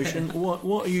motivation.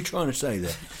 What are you trying to say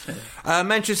there?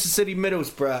 Manchester City,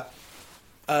 Middlesbrough.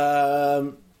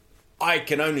 I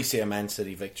can only see a Man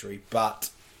City victory,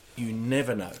 but you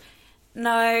never know.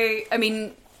 No, I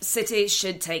mean, City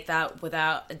should take that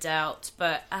without a doubt,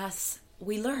 but as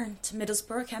we learned,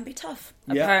 Middlesbrough can be tough,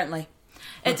 apparently.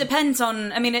 It depends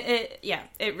on... I mean,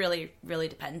 it really, really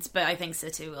depends, but I think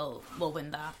City will win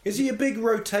that. Is he a big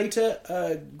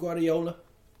rotator, Guardiola?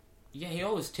 Yeah, he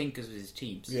always tinkers with his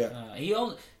teams. Yeah.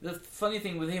 The funny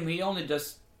thing with him, he only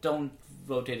don't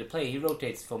rotate a play. He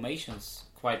rotates formations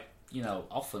quite,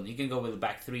 often. He can go with a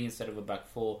back 3 instead of a back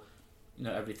 4,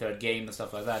 every third game and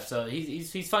stuff like that. So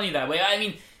he's funny that way. I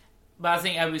mean, but I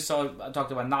think as I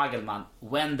talked about Nagelmann,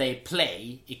 when they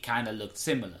play, it kind of looked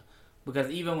similar.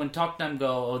 Because even when Tottenham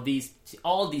go, or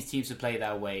all these teams who play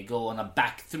that way, go on a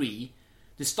back 3,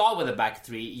 they start with a back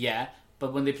 3, yeah,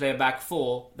 but when they play a back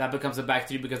 4, that becomes a back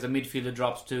 3 because the midfielder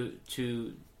drops to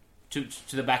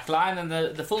the back line and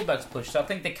the fullbacks push. So I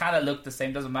think they kind of look the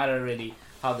same. Doesn't matter really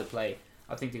how they play.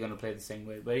 I think they're going to play the same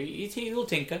way. But he will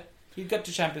tinker. He got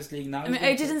to Champions League now. I mean,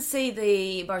 I didn't see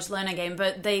the Barcelona game,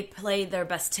 but they played their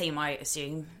best team, I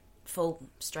assume. Full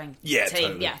strength team.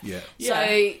 Totally. Yeah.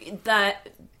 So that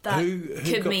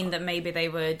could mean that maybe they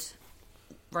would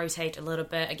rotate a little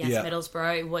bit against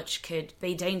Middlesbrough, which could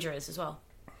be dangerous as well.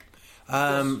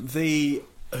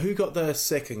 Who got the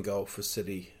second goal for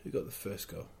City? Who got the first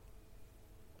goal?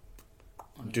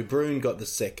 De Bruyne got the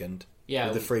second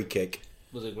with the free kick.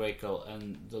 Was a great goal,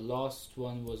 and the last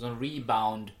one was a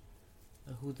rebound.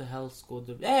 Who the hell scored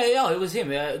the... Yeah, it was him.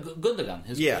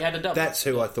 Gundogan. He had a double. That's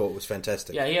who I thought was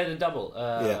fantastic. Yeah, he had a double.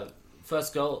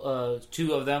 First goal,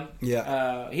 2 of them.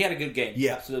 Yeah. He had a good game.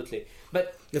 Yeah. Absolutely.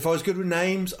 But if I was good with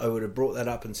names, I would have brought that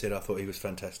up and said I thought he was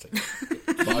fantastic.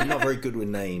 But I'm not very good with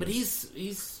names. But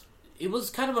it was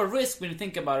kind of a risk when you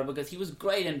think about it, because he was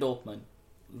great in Dortmund.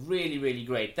 Really, really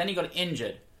great. Then he got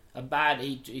injured.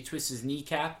 He twisted his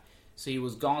kneecap, so he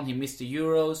was gone. He missed the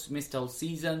Euros, missed the whole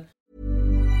season.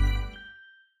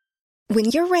 When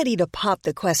you're ready to pop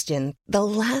the question, the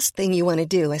last thing you want to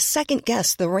do is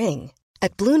second-guess the ring.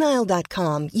 At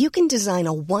BlueNile.com, you can design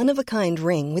a one-of-a-kind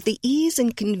ring with the ease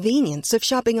and convenience of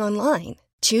shopping online.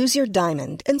 Choose your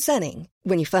diamond and setting.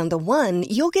 When you find the one,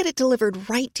 you'll get it delivered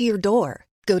right to your door.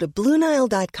 Go to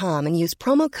BlueNile.com and use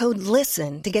promo code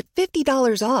LISTEN to get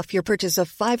 $50 off your purchase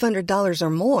of $500 or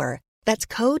more. That's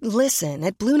code LISTEN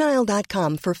at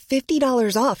BlueNile.com for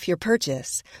 $50 off your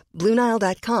purchase.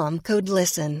 BlueNile.com, code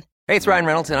LISTEN. Hey, it's Ryan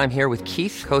Reynolds, and I'm here with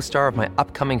Keith, co-star of my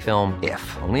upcoming film,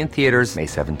 If, only in theaters May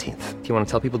 17th. Do you want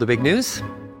to tell people the big news?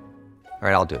 All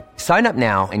right, I'll do it. Sign up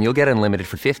now and you'll get unlimited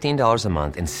for $15 a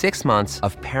month and 6 months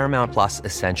of Paramount Plus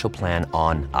Essential Plan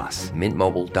on us.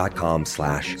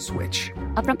 MintMobile.com/switch.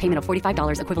 Upfront payment of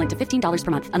 $45 equivalent to $15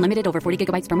 per month. Unlimited over 40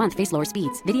 gigabytes per month. Face lower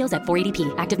speeds. Videos at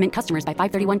 480p. Active Mint customers by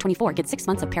 531.24 get 6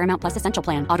 months of Paramount Plus Essential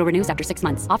Plan. Auto renews after 6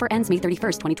 months. Offer ends May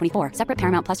 31st, 2024. Separate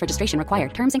Paramount Plus registration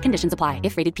required. Terms and conditions apply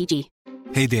if rated PG.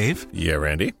 Hey, Dave. Yeah,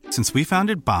 Randy. Since we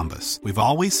founded Bombas, we've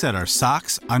always said our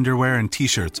socks, underwear, and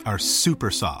T-shirts are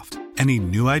super soft. Any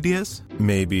new ideas?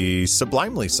 Maybe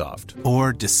sublimely soft.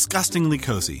 Or disgustingly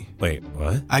cozy. Wait,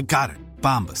 what? I got it.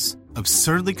 Bombas.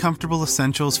 Absurdly comfortable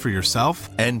essentials for yourself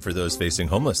and for those facing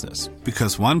homelessness.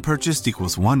 Because one purchased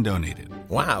equals one donated.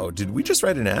 Wow, did we just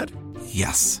write an ad?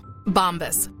 Yes.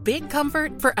 Bombas. Big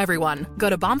comfort for everyone. Go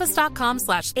to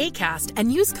bombas.com/ACAST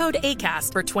and use code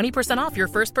ACAST for 20% off your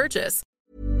first purchase.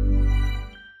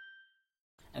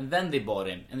 And then they bought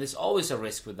him. And there's always a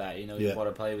risk with that. You know, you Yeah. bought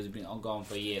a player who's been gone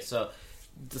for a year. So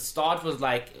the start was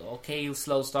like, okay,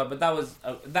 slow start. But that was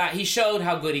that he showed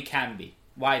how good he can be.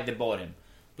 Why they bought him.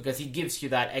 Because he gives you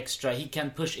that extra. He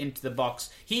can push into the box.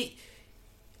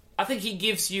 I think he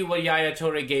gives you what Yaya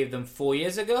Toure gave them 4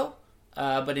 years ago.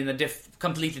 But in a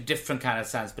completely different kind of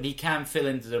sense. But he can fill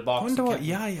into the box. I wonder what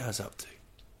Yaya's up to.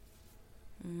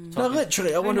 No,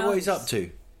 literally, I wonder what he's up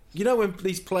to. You know, when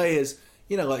these players,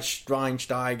 you know, like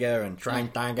Schweinsteiger and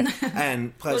Schweinsteiger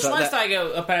and players like that.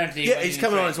 Schweinsteiger apparently... Yeah, he's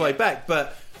coming on his way back.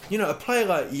 But, you know, a player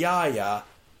like Yaya,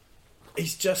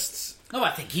 he's just... No,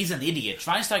 I think he's an idiot.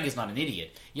 Schweinsteiger is not an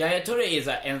idiot. Yaya Toure is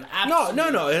an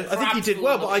absolute... No. I think he did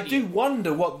well, but I idiot. do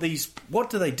wonder what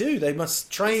do they do? They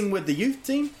must train with the youth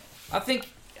team? I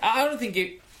don't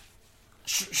think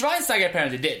Schweinsteiger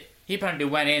apparently did. He apparently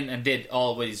went in and did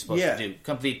all what he's supposed to do.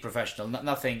 Complete professional.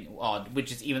 Nothing odd,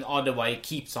 which is even odder why he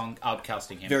keeps on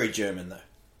outcasting him. Very German, though.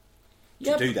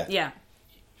 Yep. To do that. Yeah.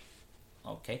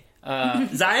 Okay.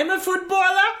 I'm a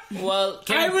footballer. Well,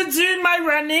 I was doing my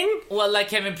running. Well, like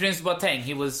Kevin Prince Boateng,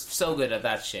 he was so good at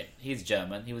that shit. He's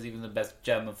German. He was even the best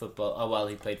German football. Oh well,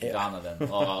 he played for Ghana then.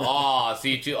 So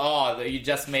you two. You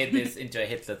just made this into a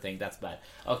Hitler thing. That's bad.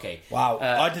 Okay. Wow.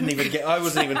 I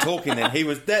wasn't even talking then.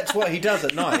 That's what he does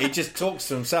at night. He just talks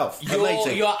to himself.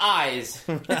 Amazing. Your eyes,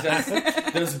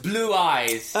 those blue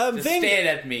eyes, just stared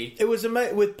at me. It was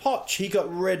with Poch. He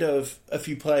got rid of a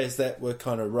few players that were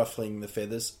kind of ruffling the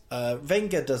feathers.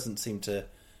 Wenger doesn't seem to.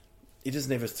 He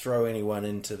doesn't ever throw anyone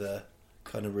into the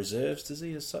kind of reserves, does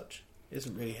he? As such, he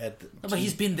hasn't really had. But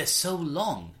he's been there so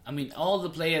long. I mean, all the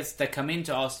players that come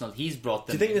into Arsenal, he's brought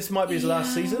them. Do you think this might be his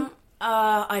last season?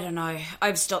 I don't know.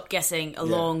 I've stopped guessing a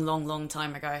long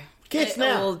time ago. Guess it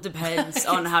now. all depends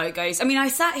on how it goes. I mean, I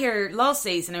sat here last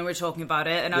season and we were talking about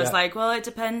it, and I was like, well, it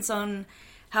depends on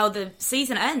how the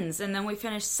season ends, and then we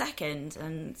finished second,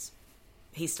 and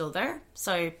he's still there.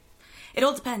 So it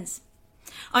all depends.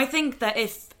 I think that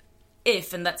if,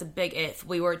 and that's a big if,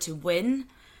 we were to win,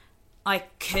 I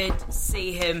could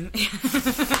see him...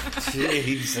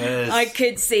 Jesus. I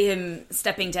could see him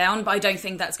stepping down, but I don't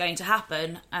think that's going to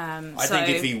happen. I think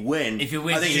if he wins, I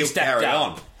think he'll carry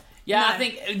on. Yeah, no. I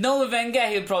think Noah Wenger,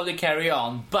 he'll probably carry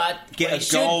on, but get a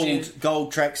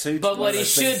gold tracksuit. But what he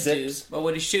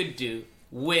should do,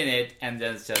 win it, and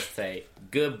then just say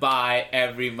goodbye,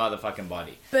 every motherfucking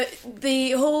body. But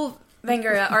the whole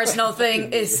Wenger Arsenal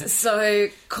thing is so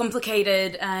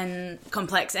complicated and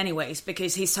complex anyways,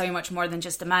 because he's so much more than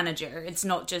just a manager. It's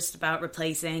not just about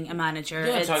replacing a manager.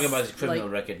 You're not talking about his criminal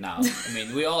record now. I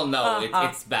mean, we all know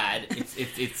it's bad.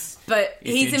 It's but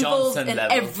he's involved in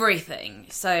level. Everything,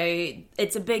 so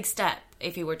it's a big step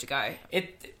if he were to go.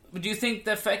 Do you think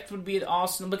the effect would be at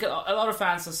Arsenal? Because a lot of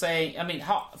fans are saying, I mean,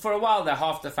 for a while there,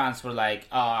 half the fans were like,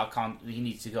 I can't, he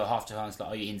needs to go. Half the fans were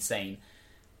like, are you insane?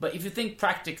 But if you think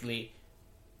practically,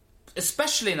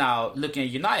 especially now looking at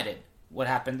United, what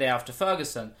happened there after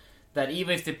Ferguson, that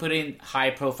even if they put in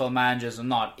high-profile managers or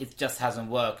not, it just hasn't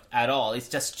worked at all. It's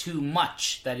just too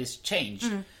much that is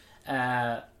changed.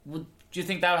 Do you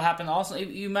think that would happen also?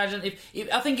 You imagine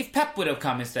if I think if Pep would have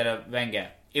come instead of Wenger,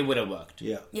 it would have worked.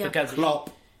 Yeah. Because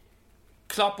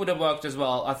Klopp would have worked as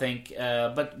well, I think.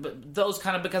 But those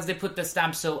kind of, because they put the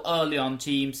stamp so early on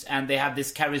teams and they have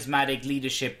this charismatic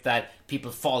leadership that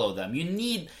people follow them.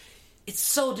 It's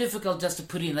so difficult just to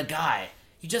put in a guy.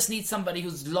 You just need somebody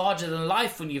who's larger than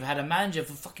life when you've had a manager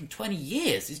for fucking 20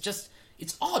 years.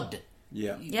 It's odd.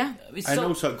 Yeah. Yeah. And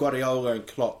also Guardiola and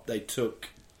Klopp, they took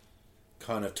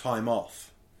kind of time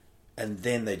off and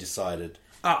then they decided,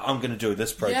 I'm going to do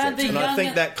this project. And I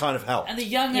think that kind of helped. And the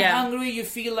young and hungry, you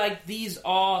feel like these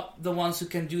are the ones who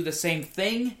can do the same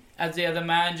thing as the other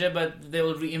manager, but they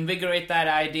will reinvigorate that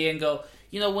idea and go,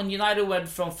 when United went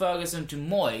from Ferguson to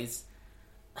Moyes,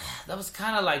 that was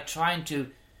kind of like trying to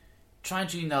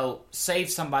save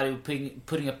somebody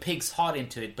putting a pig's heart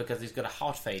into it because he's got a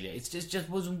heart failure. It just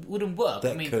wouldn't work.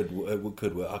 Could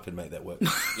work. I could make that work.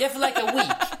 Yeah, for like a week.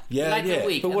 A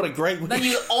week. But what a great week. Then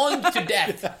you oinked to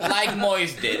death, like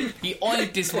Moyes did. He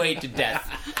oinked his way to death.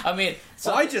 I mean...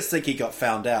 I just think he got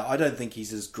found out. I don't think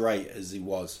he's as great as he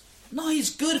was. No,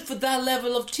 he's good for that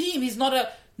level of team. He's not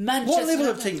a Manchester... What level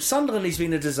of team? Sunderland, he's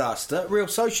been a disaster. Real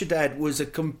Sociedad was a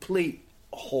complete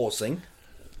horsing.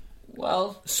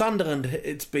 Well, Sunderland,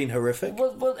 it's been horrific.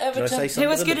 Well, Everton, did I say Sunderland? He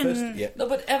was good in... Yeah. No,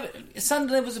 but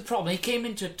Sunderland was a problem. He came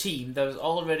into a team that was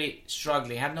already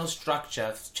struggling, had no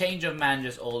structure, change of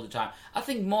managers all the time. I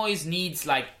think Moyes needs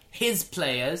like his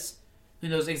players who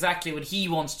knows exactly what he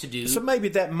wants to do. So maybe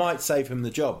that might save him the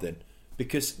job then,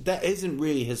 because that isn't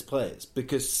really his players.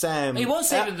 Because Sam, he won't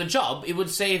save him the job. It would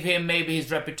save him maybe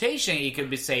his reputation. He could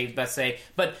be saved by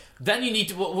but then you need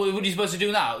to. What are you supposed to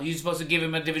do now? You're supposed to give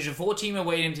him a Division 4 team and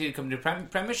wait until he comes to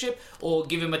Premiership, or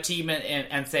give him a team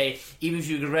and say, even if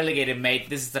you get relegated, mate,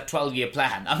 this is a 12-year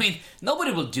plan. I mean,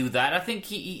 nobody will do that. I think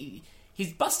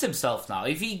he's bust himself now.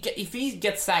 If he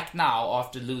gets sacked now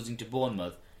after losing to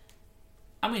Bournemouth,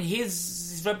 I mean,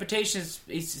 his reputation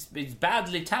is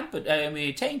badly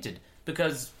tainted.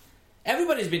 Because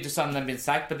everybody's been to Sunderland, been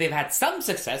sacked, but they've had some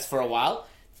success for a while.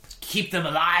 Keep them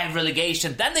alive,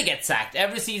 relegation, then they get sacked.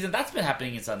 Every season, that's been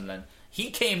happening in Sunderland. He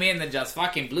came in and just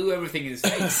fucking blew everything in his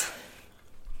face.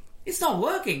 It's not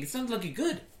working. It's not looking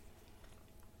good.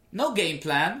 No game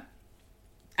plan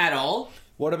at all.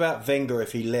 What about Wenger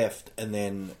if he left and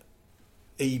then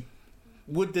he...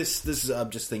 Would this is, I'm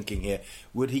just thinking here,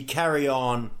 would he carry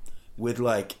on with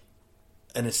like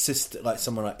an assistant, like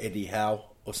someone like Eddie Howe?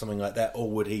 Or something like that, or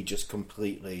would he just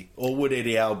completely... Or would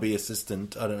Eddie Howe be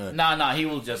assistant? I don't know. No, he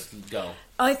will just go.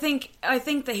 I think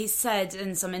that he said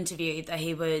in some interview that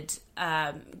he would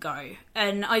go.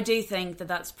 And I do think that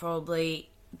that's probably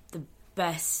the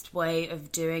best way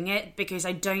of doing it, because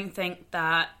I don't think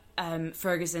that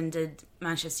Ferguson did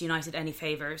Manchester United any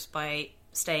favours by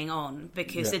staying on,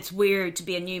 because it's weird to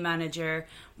be a new manager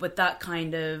with that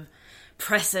kind of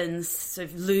presence sort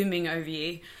of looming over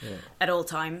you at all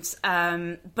times.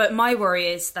 But my worry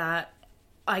is that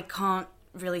I can't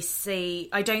really see...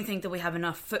 I don't think that we have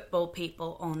enough football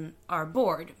people on our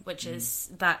board, which is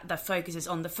that focuses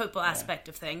on the football aspect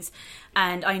of things.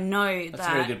 And I know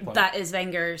that is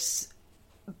Wenger's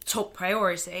top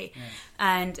priority. Yeah.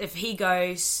 And if he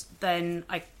goes, then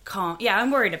I can't... Yeah,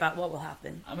 I'm worried about what will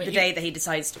happen the day that he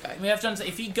decides to go. We have to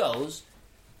understand, if he goes...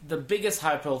 The biggest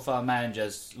high-profile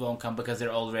managers won't come because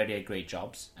they're already at great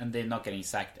jobs and they're not getting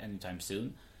sacked anytime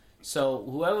soon. So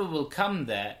whoever will come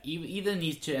there either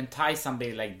needs to entice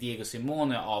somebody like Diego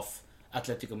Simeone off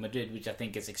Atletico Madrid, which I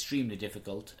think is extremely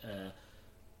difficult,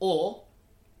 or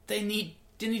they need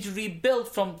to rebuild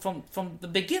from the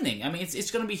beginning. I mean, it's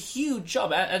going to be a huge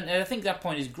job, and I think that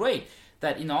point is great.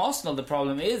 That in Arsenal, the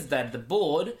problem is that the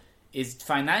board is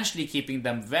financially keeping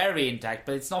them very intact,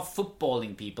 but it's not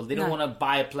footballing people. They don't want to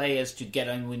buy players to get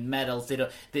and win medals. They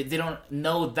don't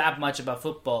know that much about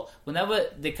football. Whenever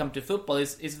they come to football,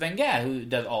 it's Wenger who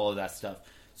does all of that stuff.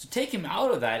 So take him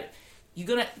out of that. You're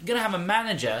gonna have a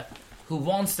manager who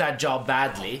wants that job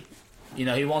badly.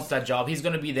 He wants that job. He's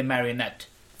gonna be the marionette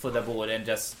for the board and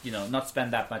just not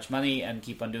spend that much money and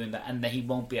keep on doing that. And then he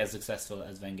won't be as successful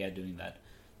as Wenger doing that.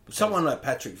 Someone like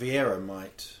Patrick Vieira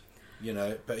might.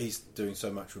 But he's doing so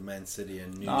much with Man City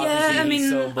and New York. Yeah, I mean,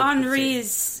 Henry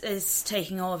is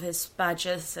taking all of his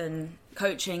badges and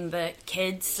coaching the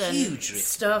kids and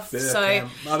stuff. So,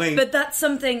 but that's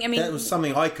something. I mean, that was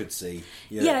something I could see.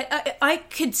 Yeah, I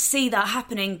could see that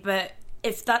happening. But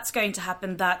if that's going to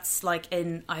happen, that's like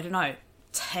in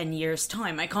 10 years'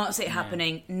 time. I can't see it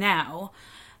happening now.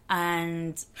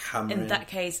 And in that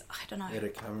case, I don't know.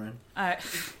 Eric Cameron.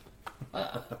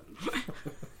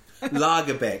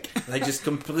 Lagerbeck. They just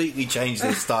completely changed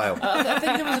their style. I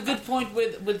think there was a good point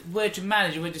with where to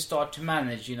manage, where to start to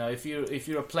manage. You know, if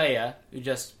you're a player who's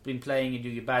just been playing and do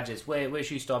your badges, where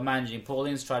should you start managing?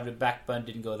 Paulin's tried with Blackburn,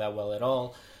 didn't go that well at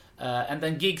all. And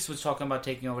then Giggs was talking about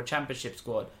taking over Championship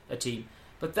squad, a team.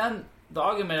 But then the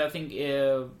argument, I think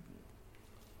it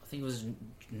was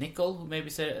Nicol who maybe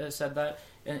said that,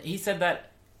 and he said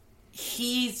that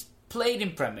he's played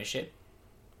in Premiership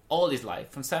all his life,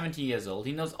 from 17 years old.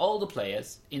 He knows all the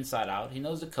players inside out. He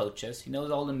knows the coaches. He knows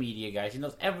all the media guys. He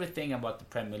knows everything about the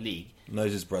Premier League.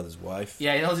 Knows his brother's wife.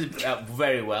 Yeah, he knows it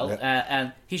very well. Yeah.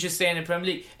 And he should stay in the Premier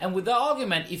League. And with the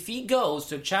argument, if he goes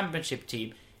to a Championship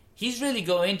team, he's really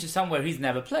going into somewhere he's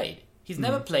never played. He's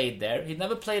never played there. He's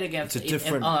never played against it's a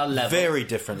different, on a level. Very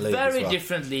different league. Very as well.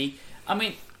 different league. I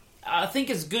mean, I think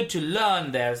it's good to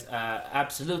learn there,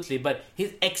 absolutely, but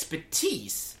his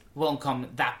expertise won't come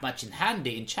that much in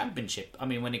handy in Championship. I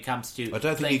mean, when it comes to I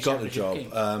don't think he got the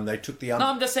job. They took the... No,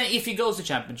 I'm just saying if he goes to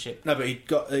Championship. No, but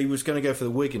he was going to go for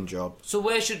the Wigan job. So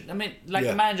where should... I mean, like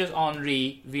the managers,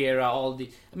 Henry, Vieira, all the...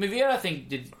 I mean, Vieira, I think,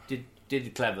 did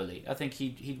it cleverly. I think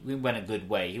he went a good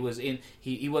way. He was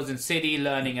in City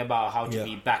learning about how to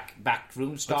be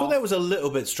backroom staff. I thought that was a little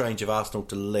bit strange of Arsenal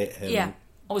to let him... Yeah.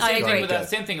 Oh,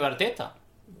 same thing about Arteta.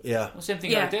 Yeah. Same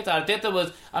thing with Arteta. Arteta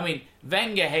was... I mean,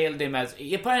 Wenger hailed him as...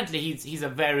 Apparently, he's a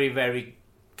very, very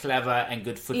clever and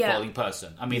good footballing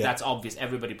person. I mean, that's obvious.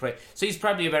 Everybody prays. So he's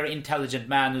probably a very intelligent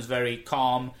man who's very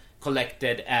calm,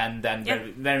 collected, and then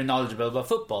very, very knowledgeable about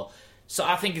football. So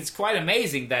I think it's quite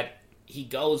amazing that he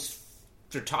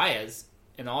retires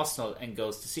in Arsenal and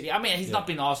goes to City. I mean, he's not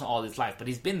been in Arsenal all his life, but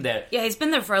he's been there. Yeah, he's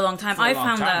been there for a long time. I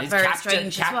found that very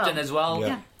strange captain as well.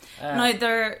 Yeah. No,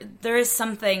 there is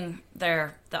something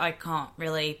there that I can't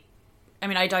really... I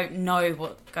mean, I don't know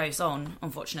what goes on,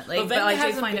 unfortunately, but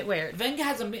I do find it weird. Wenger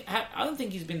I don't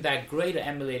think he's been that great at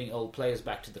emulating old players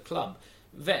back to the club.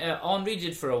 Henry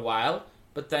did for a while,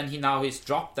 but then he's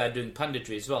dropped that doing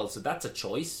punditry as well, so that's a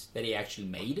choice that he actually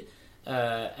made.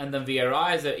 And then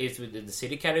Vieira is within the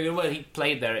City category. Well, he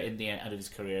played there in the end of his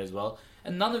career as well.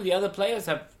 And none of the other players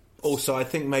have... Also, I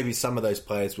think maybe some of those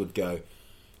players would go,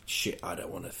 shit, I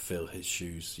don't want to fill his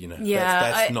shoes. You know,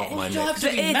 that's not my next.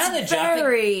 But it's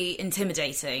very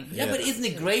intimidating. Yeah, but isn't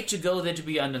it great to go there to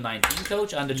be under 19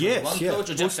 coach, under 21 coach,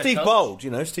 or just Steve Bold?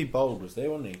 You know, Steve Bold was there,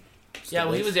 wasn't he? Yeah,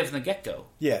 well, he was there from the get-go.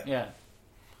 Yeah.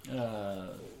 Yeah.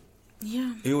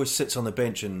 He always sits on the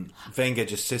bench and Wenger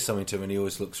just says something to him and he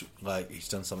always looks like he's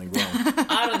done something wrong.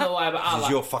 I don't know why, but it's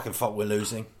your fucking fault we're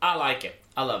losing. I like it.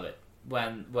 I love it.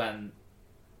 When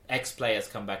ex-players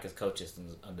come back as coaches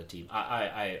on the team.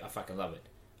 I fucking love it.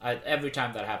 Every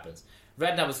time that happens.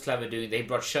 Redknapp was clever doing. They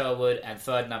brought Sherwood and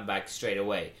Ferdinand back straight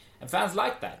away. And fans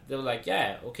like that. They were like,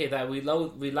 yeah, okay, that we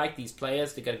like these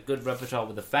players. They got a good repertoire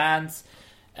with the fans.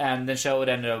 And then Sherwood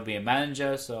ended up being a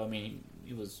manager. So, I mean,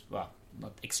 he was, well...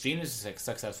 not extremely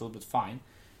successful, but fine.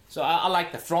 So I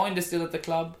like that. Freund is still at the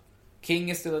club. King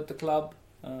is still at the club.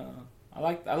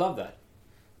 I love that.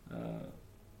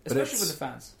 Especially with the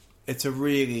fans. It's a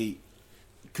really...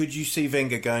 Could you see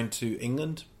Wenger going to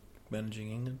England?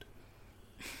 Managing England?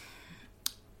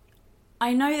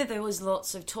 I know that there was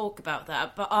lots of talk about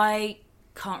that, but I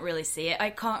can't really see it.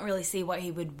 I can't really see what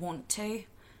he would want to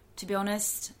be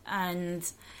honest. And...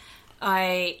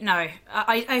 I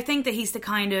think that he's the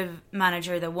kind of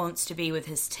manager that wants to be with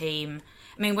his team.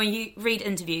 I mean, when you read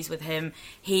interviews with him,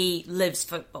 he lives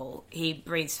football. He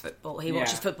breathes football. He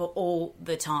watches football all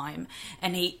the time.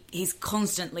 And he's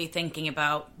constantly thinking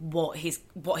about what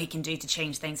he can do to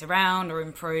change things around or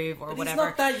improve or whatever. He's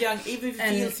not that young. Even if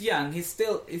he feels young,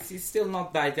 he's still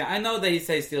not that young. I know that he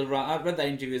says still wrong. I've read that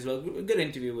interview as well. Good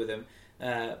interview with him.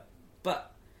 But...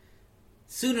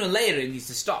 sooner or later, it needs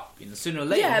to stop. Sooner or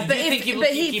later. Yeah, but think he will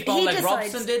keep on like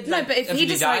decides, Robson did? No, but if he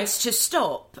decides to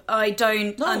stop, I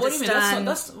don't understand. What do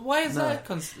you mean? Why is that?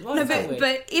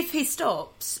 But if he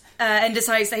stops and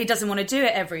decides that he doesn't want to do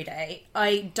it every day,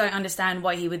 I don't understand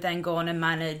why he would then go on and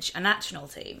manage a national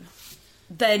team.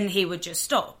 Then he would just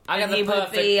stop. I got the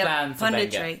perfect plan for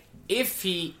punditry. Wenger. If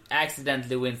he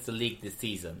accidentally wins the league this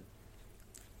season,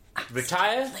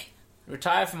 retire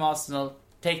from Arsenal.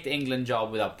 Take the England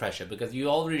job without pressure, because you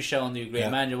already shown you're a great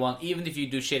manager one. Even if you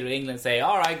do shit with England, say,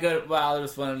 all right, good, well, I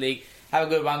just won the league. Have a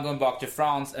good one, going back to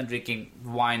France and drinking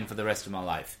wine for the rest of my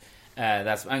life. I'm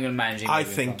going to manage. I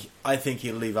think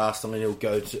he'll leave Arsenal and he'll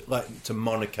go to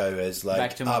Monaco as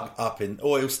up in,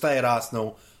 or he'll stay at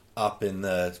Arsenal up in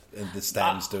the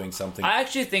stands doing something. I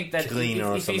actually think that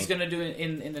if he's going to do it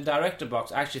in the director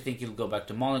box, I actually think he'll go back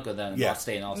to Monaco then and not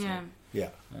stay in Arsenal. Yeah,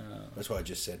 that's what I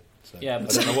just said. So. Yeah,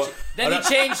 but I don't know what. Then he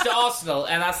changed to Arsenal,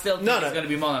 and I still think it's going to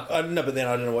be Monaco. No, but then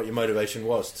I don't know what your motivation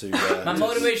was to. My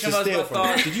motivation was I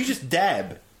thought. Did you just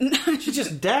dab? No, she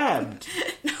just dabbed.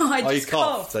 No, I just you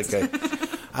coughed. Okay.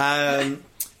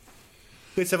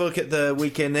 Let's have a look at the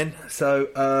weekend then. So,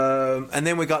 and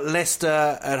then we got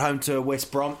Leicester at home to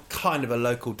West Brom. Kind of a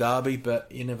local derby,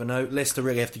 but you never know. Leicester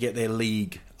really have to get their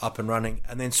league up and running,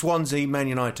 and then Swansea, Man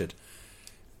United.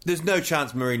 There's no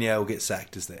chance Mourinho will get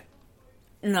sacked, is there?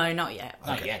 No, not yet.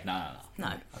 Not yet. No. No.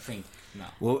 I think no.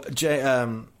 Well,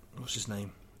 what's his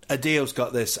name? Adil's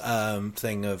got this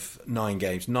thing of 9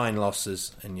 games, 9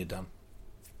 losses, and you're done.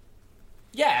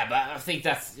 Yeah, but I think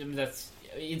that's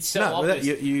it's so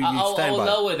obvious. I'll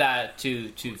lower that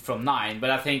to from 9, but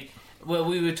I think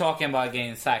we were talking about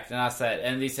getting sacked,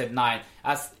 and they said 9.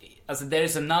 I said there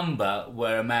is a number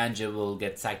where a manager will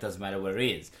get sacked, doesn't matter where he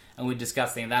is. And we're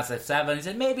discussing, and I said 7. He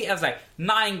said maybe. I was like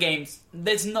 9 games.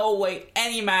 There's no way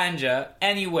any manager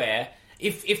anywhere,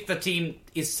 if the team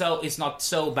is not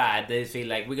so bad, they feel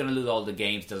like we're gonna lose all the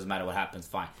games. Doesn't matter what happens,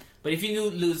 fine. But if you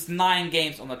lose 9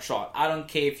 games on the trot, I don't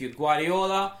care if you're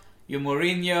Guardiola, you're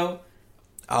Mourinho.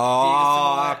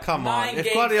 Oh, come on!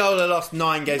 If Guardiola lost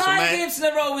 9 games, 9 games in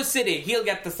a row with City, he'll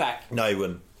get the sack. No, he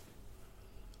wouldn't.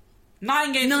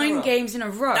 9 games in a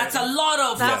row. That's a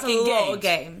lot of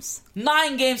games.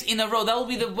 9 games in a row. That will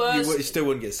be the worst. He still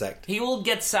wouldn't get sacked. He will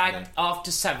get sacked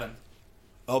after 7.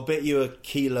 I'll bet you a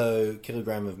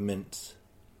kilogram of mince.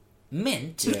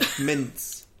 Mint? Yeah,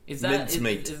 mince. Is that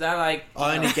like...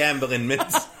 I only gamble in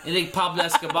mince. Is it Pablo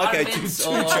Escobar mince?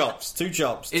 Two chops. 2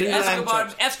 chops.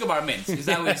 Escobar mince. Is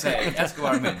that what you're saying?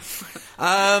 Escobar mince.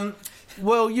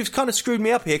 Well, you've kind of screwed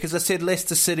me up here because I said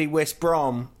Leicester City, West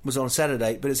Brom was on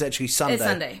Saturday, but it's actually Sunday. It's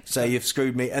Sunday. So you've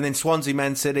screwed me. And then Swansea,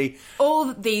 Man City.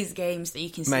 All these games that you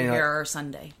can see here are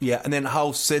Sunday. Yeah, and then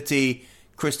Hull City,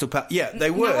 Crystal Palace. Yeah,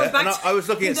 they were. And I was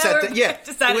looking at Saturday. Yeah,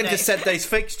 we went to Saturday's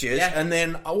fixtures. Yeah. And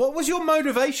then, what was your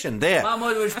motivation there? My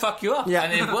motivation was fuck you up. Yeah.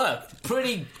 And it worked.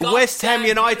 Pretty West Ham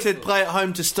United play at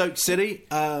home to Stoke City.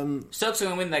 Stoke's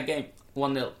going to win that game.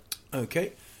 1-0.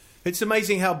 Okay. It's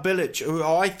amazing how Bilic, who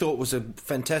I thought was a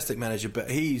fantastic manager,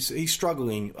 but he's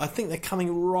struggling. I think they're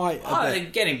coming right. They're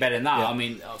getting better now. Yeah. I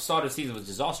mean, start of the season was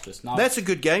disastrous. Now that's a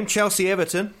good game.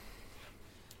 Chelsea-Everton.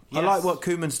 Yes. I like what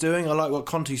Koeman's doing. I like what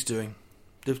Conte's doing.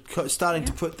 They're starting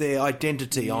to put their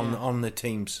identity on the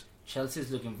teams. Chelsea's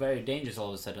looking very dangerous all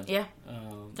of a sudden. Yeah,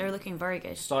 they're looking very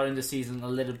good. Starting the season a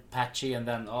little patchy, and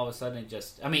then all of a sudden it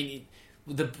just... I mean,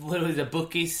 the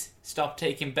bookies stopped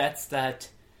taking bets that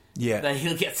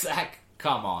he'll get sacked.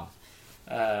 Come on.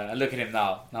 Look at him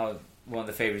now. Now one of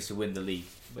the favourites to win the league.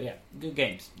 But yeah, good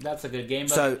games. That's a good game,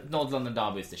 but North London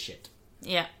Derby is the shit.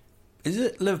 Yeah. Is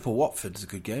it Liverpool-Watford is a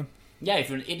good game? Yeah, if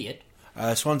you're an idiot.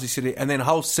 Swansea City, and then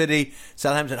Hull City,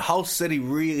 Southampton. Hull City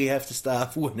really have to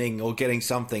start winning or getting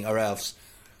something, or else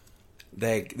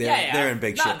they're in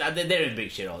big shit. They're in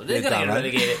big shit already. They're going to get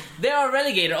relegated. They are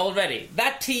relegated already.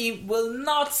 That team will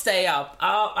not stay up.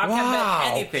 I can't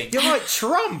bet anything. You're like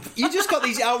Trump. You just got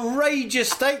these outrageous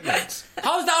statements.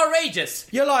 How's that outrageous?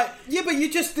 You're like, yeah, but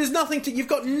there's nothing to... You've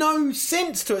got no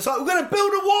sense to it. It's like, we're going to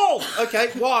build a wall.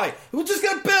 Okay, why? We're just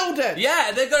going to build it.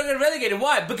 Yeah, they're going to get relegated.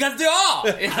 Why? Because they are.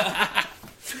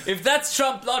 If that's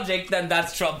Trump logic, then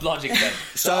that's Trump logic then.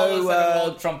 So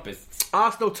all Trumpists.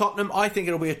 Arsenal-Tottenham, I think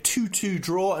it'll be a 2-2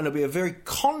 draw, and it'll be a very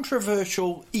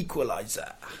controversial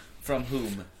equaliser. From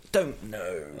whom? Don't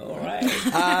know. All right.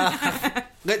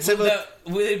 Let's have a...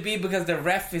 Will it be because the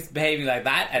ref is behaving like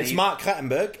that? It's Mark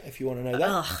Clattenburg, if you want to know that.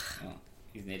 Oh,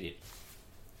 he's an idiot.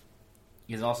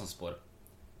 He's an Arsenal supporter.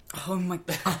 Oh my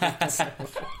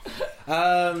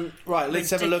God. Right, let's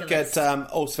have a look at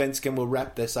Allsvenskan. We'll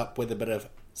wrap this up with a bit of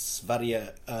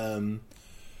Sverige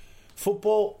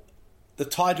football. The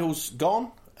title's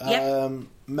gone. Yep.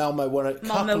 Malmo won a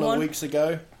couple of weeks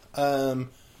ago.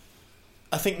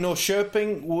 I think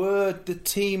Norrköping were the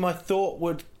team I thought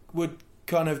would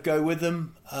kind of go with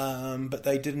them, but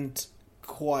they didn't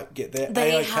quite get there.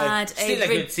 They had a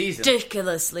good season.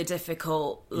 Ridiculously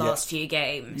difficult last few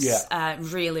games. Yeah.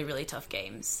 Really, really tough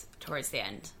games towards the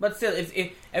end. But still,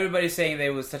 if everybody's saying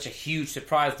they was such a huge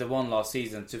surprise they won last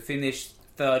season, to finish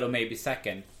third or maybe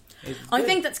second... I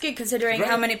think that's good considering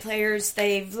how many players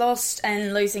they've lost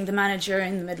and losing the manager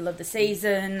in the middle of the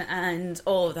season and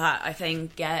all of that. I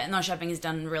think Norrköping has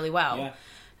done really well.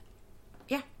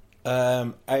 Yeah.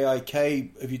 AIK,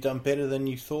 have you done better than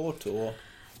you thought, or?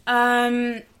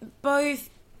 Both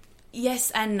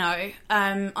yes and no.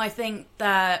 I think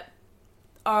that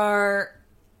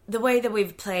the way that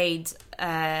we've played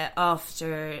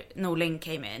after Norling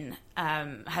came in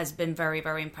has been very,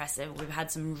 very impressive. We've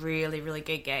had some really, really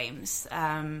good games.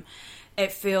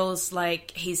 It feels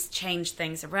like he's changed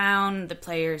things around. The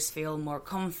players feel more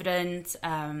confident.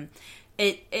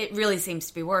 It really seems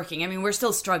to be working. I mean, we're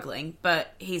still struggling,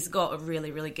 but he's got a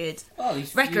really, really good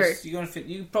record.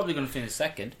 You're probably going to finish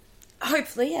second.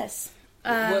 Hopefully, yes.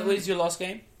 What is your last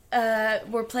game?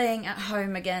 We're playing at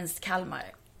home against Kalmar.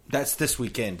 That's this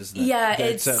weekend, isn't it? Yeah,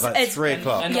 it's 3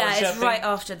 o'clock. Yeah, it's right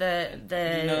after the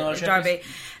derby.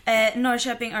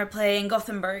 Norrköping are playing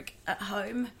Gothenburg at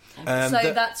home,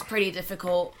 so that's pretty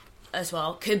difficult as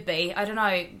well. Could be. I don't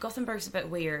know. Gothenburg's a bit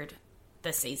weird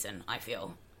this season, I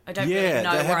feel. I don't really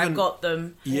know where I've got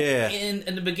them. Yeah.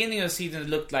 In the beginning of the season, it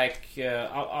looked like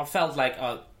I felt like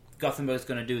Gothenburg's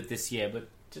going to do it this year, but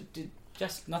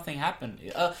just nothing happened.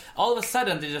 All of a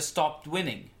sudden, they just stopped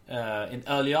winning.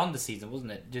 Early on the season,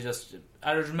 wasn't it?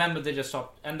 I remember they just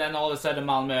stopped, and then all of a sudden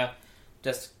Malmö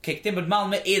just kicked in. But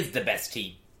Malmö is the best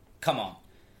team. Come on.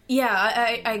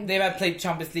 Yeah, they've had played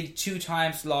Champions League 2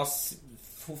 times last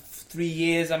 3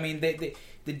 years. I mean, they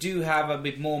do have a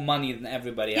bit more money than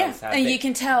everybody else has. And you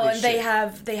can tell, and they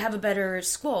have a better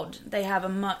squad. They have a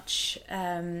much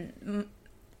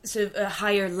sort of a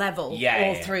higher level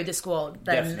through the squad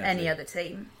than any other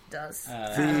team does.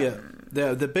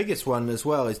 The biggest one as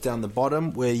well is down the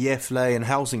bottom where Gefle and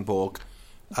Helsingborg.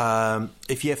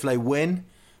 If Gefle win,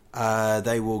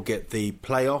 they will get the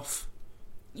playoff.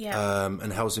 Yeah.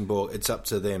 And Helsingborg, it's up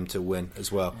to them to win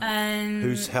as well.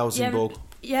 Who's Helsingborg?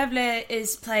 Gefle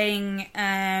is playing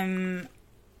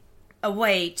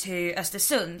away to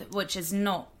Östersund, which is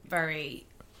not very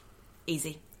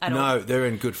easy. No, they're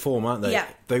in good form, aren't they? Yeah.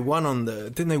 They won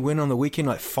didn't they win on the weekend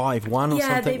like 5-1 or something?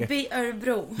 Yeah, they beat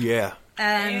Örebro. Yeah.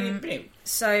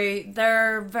 So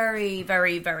they're very,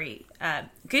 very, very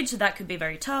good, so that could be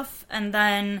very tough. And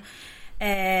then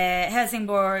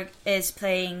Helsingborg is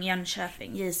playing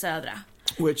Jönköping J Södra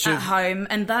at home,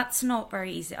 and that's not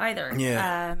very easy either.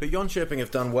 Yeah, but Jönköping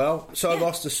have done well, so have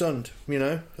Östersund, you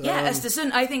know. Yeah,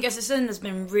 Östersund. I think Östersund has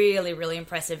been really, really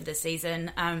impressive this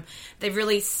season. They've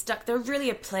really stuck. They're really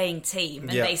a playing team,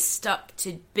 and they stuck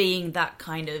to being that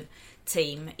kind of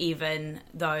team, even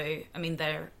though, I mean,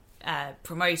 they're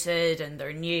promoted and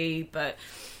they're new, but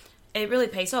it really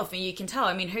pays off, and you can tell.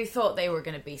 I mean, who thought they were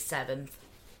going to be 7th?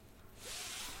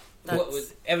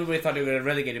 Everybody thought they were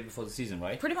relegated before the season,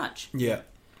 right? Pretty much. Yeah.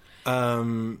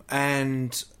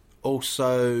 And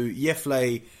also,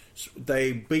 Gefle,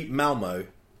 they beat Malmö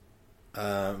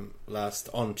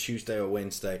on Tuesday or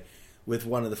Wednesday with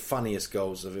one of the funniest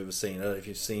goals I've ever seen. I don't know if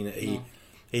you've seen it.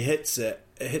 He hits it.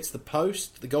 It hits the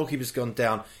post. The goalkeeper's gone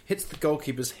down. Hits the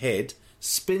goalkeeper's head.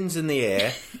 Spins in the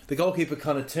air. The goalkeeper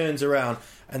kind of turns around,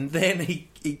 and then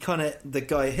the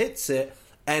guy hits it.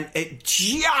 And it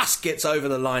just gets over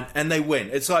the line, and they win.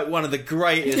 It's like one of the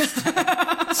greatest.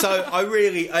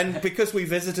 And because we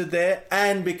visited there,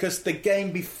 and because the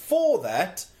game before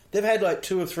that, they've had like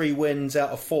 2 or 3 wins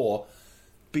out of 4.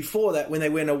 Before that, when they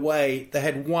went away, they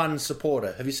had 1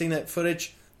 supporter. Have you seen that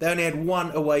footage? They only had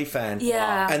 1 away fan.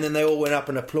 Yeah. And then they all went up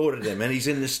and applauded him, and he's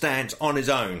in the stands on his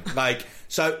own.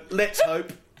 So let's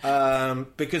hope,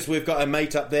 because we've got a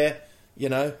mate up there. You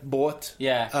know, bought.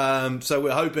 Yeah. So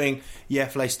we're hoping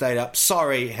Gefle stayed up.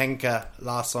 Sorry, Henke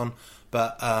Larsson,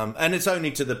 but and it's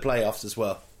only to the playoffs as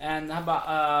well. And how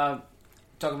about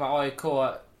talking about AIK?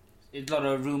 A lot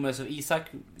of rumours of Isak.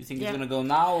 You think he's going to go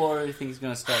now, or you think he's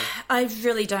going to stay? I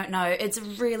really don't know. It's a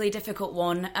really difficult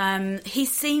one. He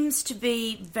seems to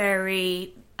be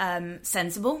very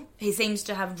sensible. He seems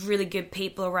to have really good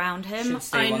people around him.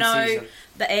 I know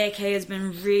that AIK has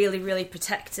been really, really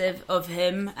protective of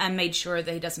him and made sure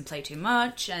that he doesn't play too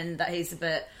much and that he's a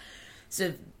bit...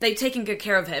 So they've taken good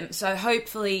care of him. So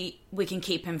hopefully we can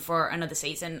keep him for another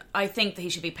season. I think that he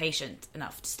should be patient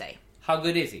enough to stay. How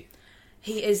good is he?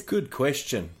 He is... Good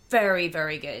question. Very,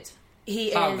 very good.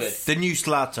 How good? The new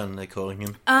Zlatan, they're calling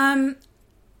him.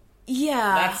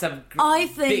 Yeah, that's a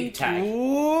big tag. It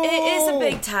is a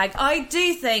big tag. I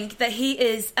do think that he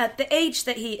is, at the age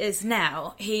that he is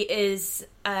now, he is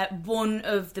one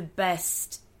of the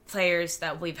best players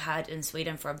that we've had in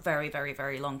Sweden for a very, very,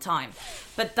 very long time.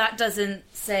 But that doesn't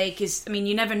say, because, I mean,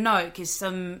 you never know, because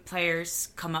some players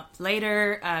come up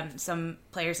later, some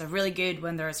players are really good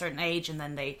when they're a certain age, and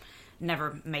then they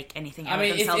never make anything out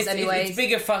of themselves anyways. It's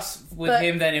bigger fuss with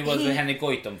him than it was with Henrik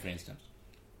Goitom, for instance.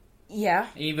 Yeah.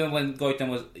 Even when Goitom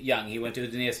was young, he went to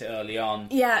Udinese early on.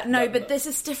 Yeah, no, but this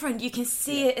is different. You can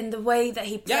see it in the way that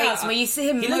he plays. Yeah, when you see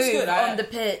him move on the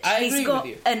pitch, he's got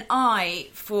an eye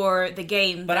for the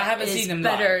game. But I haven't seen him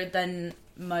better live. Than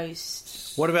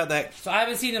most. What about that? So I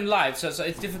haven't seen him live, so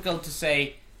it's difficult to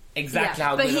say exactly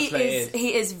how good a player is.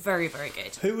 He is very, very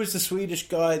good. Who was the Swedish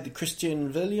guy? The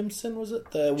Christian Williamson, was it?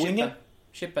 The winger?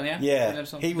 Shippen, yeah? Yeah.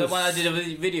 Williamson. He the was one I did a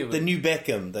video with. the new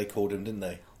Beckham, they called him, didn't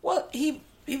they? Well, he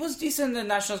was decent in the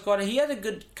national squad. He had a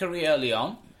good career early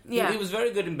on. Yeah. He was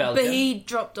very good in Belgium. But he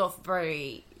dropped off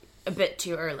a bit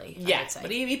too early. I Yeah, would say.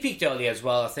 but he peaked early as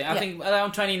well. I think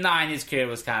around 29, his career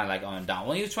was kind of like on and down.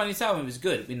 When he was 27, he was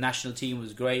good. The national team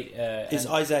was great. Is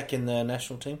Isaac in the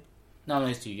national team? No,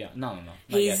 he's too young. No.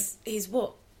 Not yet. He's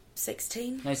what?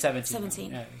 16? No, he's 17.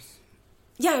 17. Yeah,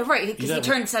 Yeah, right, because he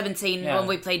turned 17 Yeah. when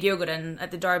we played Djurgården at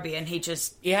the derby, and he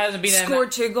hasn't been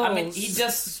scored 2 goals. I mean, he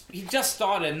just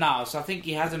started now, so I think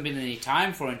he hasn't been any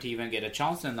time for him to even get a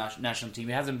chance in the national team.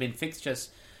 He hasn't been fixtures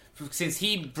since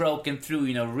he broken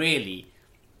through. Really.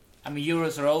 I mean,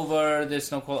 Euros are over.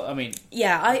 There's no. I mean,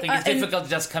 I think it's difficult to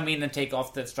just come in and take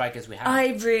off the strikers we have.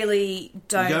 I really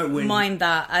don't mind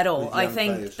that at all. I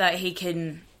think players. that he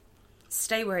can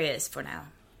stay where he is for now.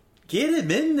 Get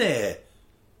him in there.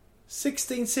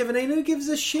 16, 17, who gives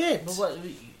a shit? But what,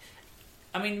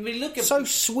 I mean, we look at so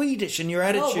Swedish in your No,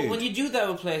 attitude. but when you do that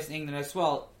with players in England as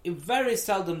well, it very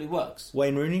seldomly works.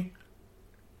 Wayne Rooney?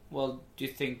 Well, do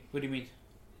you think? What do you mean?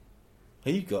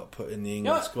 He got put in the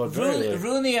England squad very early.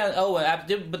 Rooney and Owen,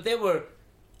 but they were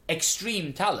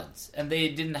extreme talents, and they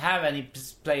didn't have any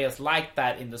players like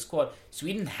that in the squad.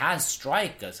 Sweden has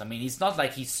strikers. I mean, it's not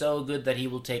like he's so good that he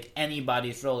will take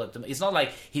anybody's role at them. It's not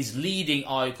like he's leading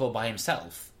AIK by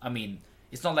himself. I mean,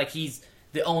 it's not like he's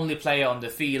the only player on the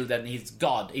field and he's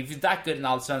God. If he's that good in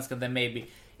Allsvenskan, then maybe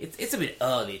it's a bit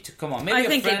early to come on. Maybe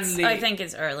I think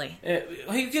it's early.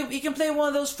 He can play one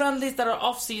of those friendlies that are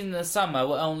off season in the summer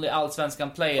where only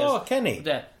Allsvenskan players. Oh, Kenny.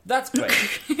 That's great.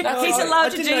 He's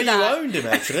allowed to do that. I didn't know you owned him,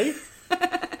 actually.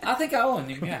 I think I own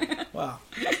him, yeah. Wow.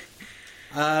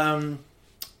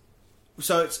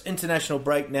 So it's international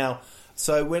break now.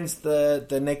 So when's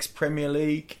the next Premier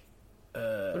League?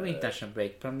 What do you mean international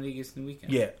break? Premier League is the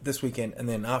weekend. Yeah, this weekend, and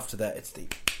then after that it's the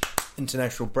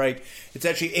international break. It's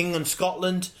actually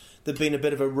England-Scotland. There'd been a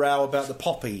bit of a row about the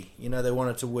poppy. They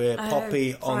wanted to wear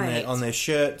poppy on their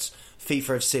shirts. FIFA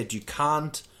have said you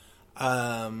can't.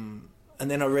 And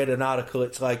then I read an article.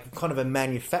 It's like kind of a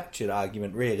manufactured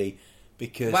argument, really,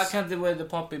 because why can't they wear the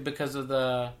poppy? Because of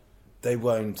the they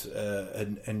won't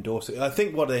endorse it. I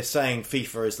think what they're saying,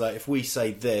 FIFA, is like if we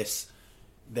say this,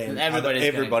 then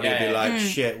everybody will be like,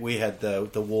 shit, we had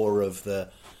the war of the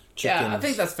chickens. Yeah, I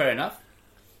think that's fair enough.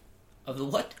 Of the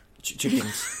what?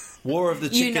 Chickens. War of the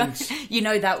chickens. You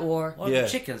know that war. War of the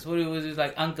chickens. What was it,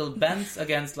 like Uncle Ben's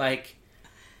against like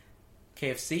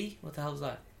KFC? What the hell was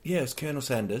that? Yeah, it's Colonel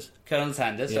Sanders. Colonel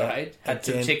Sanders, alright. Had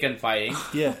some chicken fighting.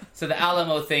 Yeah. So the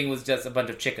Alamo thing was just a bunch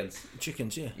of chickens.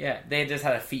 Chickens, yeah. Yeah, they just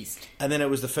had a feast. And then it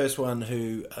was the first one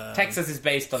who... Texas is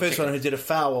based on first chickens. one who did a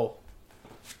foul.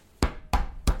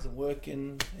 Doesn't work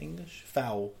in English?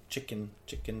 Foul.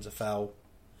 Chicken's a foul.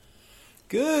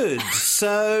 Good.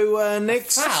 So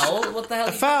next... Fowl? What the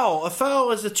hell? A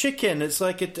fowl is a chicken. It's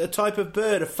like a type of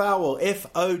bird. A fowl.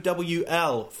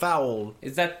 F-O-W-L. Fowl.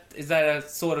 Is that a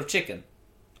sort of chicken?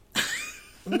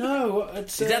 No,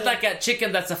 it's... Is that like a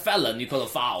chicken that's a felon you call a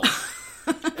fowl?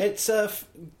 It's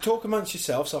talk amongst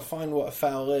yourselves. I'll find what a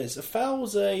foul is. A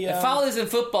foul's a... A foul is in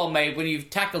football, mate. When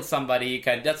you've tackled somebody,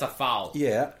 that's a foul.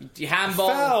 Yeah. You handball.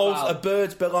 Fowls foul. are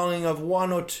birds belonging of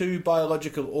one or two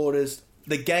biological orders.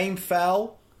 The game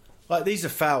fowl, like these are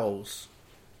fowls.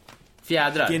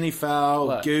 Fjädrar. Guinea fowl,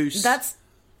 What? goose. That's...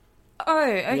 Oh,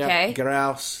 okay. Yep,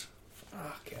 grouse.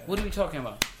 What are we talking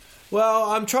about?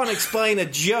 Well, I'm trying to explain a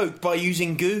joke by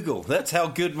using Google. That's how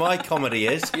good my comedy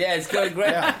is. Yeah, it's going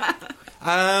great. Yeah.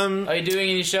 Are you doing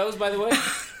any shows, by the way?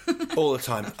 All the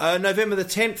time. November the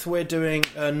 10th, we're doing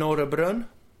Norra Brunn.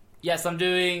 Yes, I'm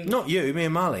doing... Not you, me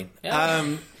and Marlene.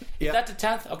 Yeah. Yeah. Is that the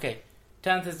 10th? Okay.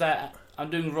 10th is that... I'm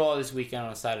doing Raw this weekend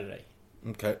on Saturday.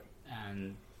 Okay.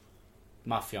 And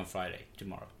Mafia on Friday,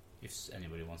 tomorrow, if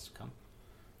anybody wants to come.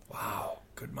 Wow,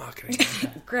 good marketing.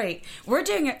 Great. We're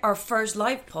doing our first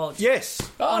live pod. Yes.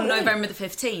 On really? November the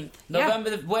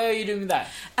 15th. Where are you doing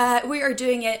that? We are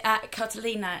doing it at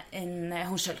Catalina in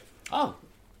Hornstull. Oh,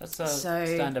 that's a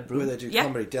stand-up room. Where they do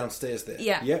comedy downstairs there.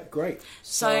 Yeah. Yeah, great.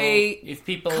 So if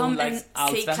people come like and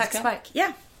see Taxback.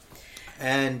 Yeah.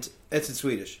 And it's in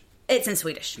Swedish. It's in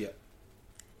Swedish. Yeah.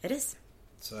 It is.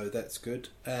 So that's good.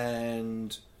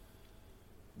 And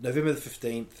November the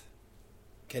 15th,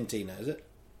 Cantina, is it?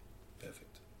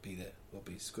 Perfect. Be there. We'll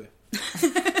be square.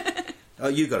 Oh,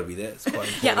 you got to be there. It's quite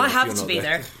important. Yeah, I if have you're to not be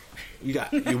there.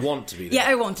 You want to be there. Yeah,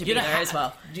 I want to be You there don't as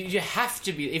well. You have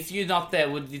to be. If you're not there,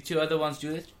 would the two other ones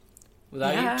do it?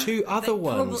 Without Yeah. you? Two other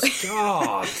ones. probably-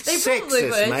 God, They probably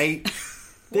sexist, would. mate.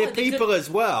 They're What, they people could- as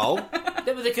well.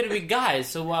 Yeah, but they could have been guys,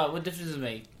 so what difference does it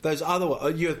make? Those other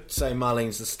ones. You're saying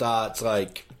Marlene's the star. It's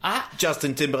like Ah.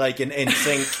 Justin Timberlake and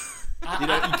NSYNC.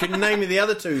 You couldn't name me the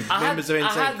other two members of NSYNC.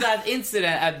 I had that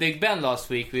incident at Big Ben last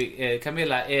week with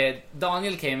Camilla.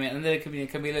 Daniel came in, and then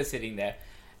Camilla sitting there.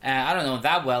 I don't know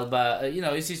that well, but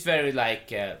she's very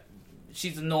like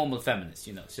she's a normal feminist,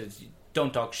 so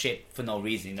don't talk shit for no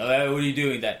reason. What are you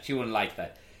doing that? She wouldn't like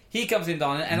that. He comes in,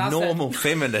 Daniel, and normal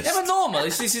feminist. Yeah, but normal.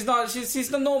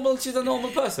 She's a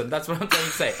normal person. That's what I'm trying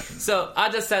to say. So I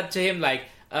just said to him like,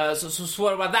 so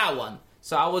what about that one?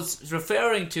 So I was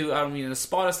referring to the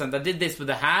spotter stand that did this with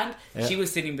a hand. Yeah. She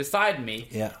was sitting beside me,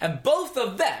 and both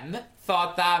of them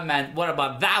thought that meant what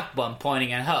about that one,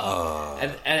 pointing at her.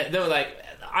 Oh. And they were like,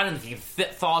 I don't think he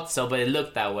thought so, but it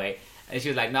looked that way. And she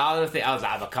was like, no, I don't think. I was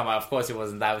like, oh, come on, of course it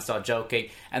wasn't that. We started joking.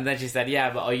 And then she said,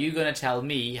 yeah, but are you going to tell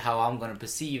me how I'm going to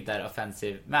perceive that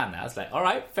offensive manner? I was like, all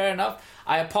right, fair enough.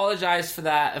 I apologize for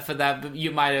that. But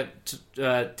you might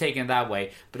have taken it that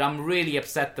way. But I'm really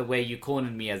upset the way you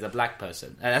cornered me as a black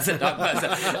person. As a dark person.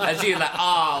 And she was like,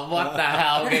 oh, what the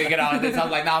hell? We're going to get out of this. I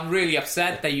was like, no, I'm really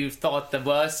upset that you thought the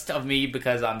worst of me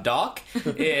because I'm dark.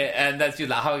 And then she was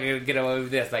like, how are we going to get away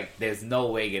with this? Like, there's no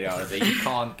way getting out of it. You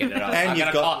can't get it out.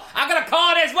 I'm going to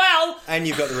card as well. And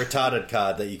you've got the retarded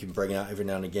card that you can bring out every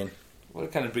now and again.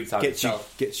 What kind of brings out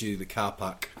gets you the car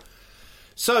park.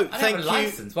 So thank you.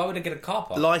 License. Why would I get a car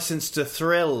park? License to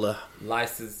thrill.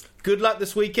 License. Good luck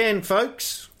this weekend,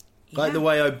 folks. Yeah. Like the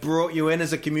way I brought you in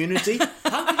as a community.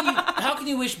 How can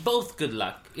you wish both good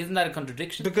luck? Isn't that a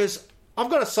contradiction? Because I've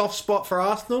got a soft spot for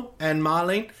Arsenal and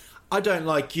Marlene. I don't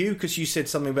like you because you said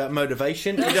something about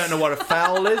motivation. You don't know what a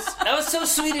foul is. That was so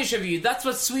Swedish of you. That's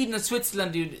what Sweden and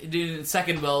Switzerland do in the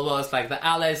Second World War. It's like the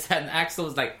Allies and Axel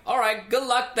was like, all right, good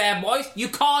luck there, boys. You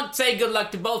can't say good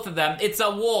luck to both of them. It's a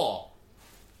war.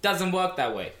 Doesn't work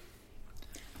that way.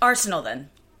 Arsenal, then?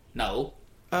 No.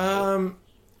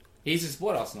 He's a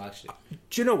sport Arsenal, actually.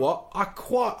 Do you know what?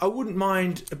 I wouldn't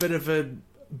mind a bit of a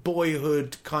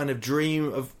boyhood kind of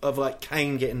dream of like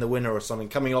Kane getting the winner or something,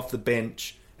 coming off the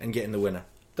bench and getting the winner.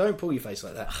 Don't pull your face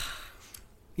like that.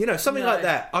 Something like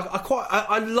that.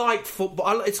 I like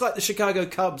football. It's like the Chicago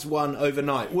Cubs won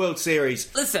overnight World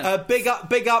Series. Listen, big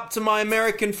up to my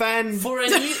American fan.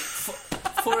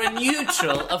 For a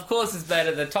neutral, of course, it's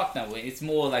better than Tottenham win. It's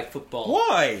more like football.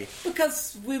 Why?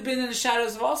 Because we've been in the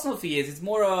shadows of Arsenal for years. It's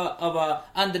more of a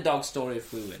underdog story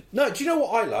if we win. No, do you know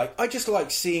what I like? I just like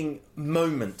seeing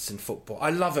moments in football. I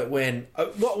love it when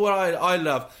what I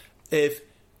love if.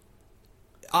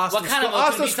 Arsenal what kind of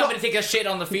Arsenal somebody take a shit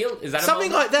on the field? Is that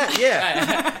something like that?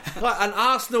 Yeah, like an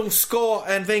Arsenal score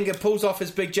and Wenger pulls off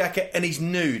his big jacket and he's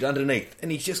nude underneath,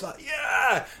 and he's just like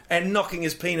and knocking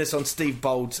his penis on Steve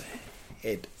Bold's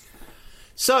head.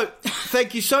 So,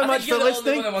 thank you so much for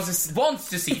listening. You're the only one that wants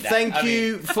to see that. Thank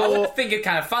you for. I would think it's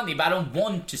kind of funny, but I don't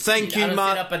want to see it. I don't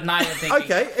sit up at night and think.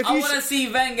 Okay, I want to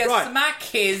see Wenger smack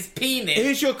his penis.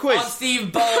 Here's your quiz on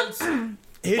Steve Bold's.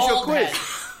 Here's your quiz.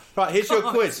 Right, here's your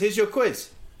quiz. Here's your quiz.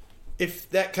 If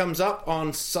that comes up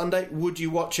on Sunday, would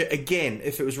you watch it again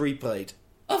if it was replayed?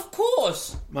 Of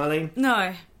course. Marlene?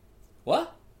 No.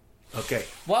 What? Okay.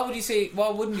 Why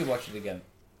wouldn't you watch it again?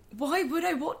 Why would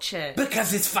I watch it?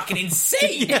 Because it's fucking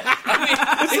insane.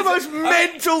 It's the most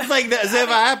mental thing that has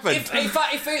ever happened.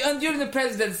 If during the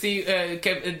presidency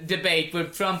debate where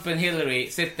Trump and Hillary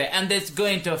sit there and there's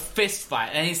going to a fist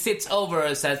fight and he sits over her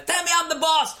and says, "Tell me I'm the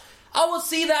boss," I will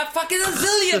see that fucking a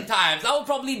zillion times. I will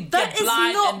probably get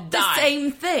blind and die. That is not the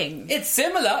same thing. It's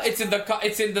similar. It's in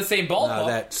the same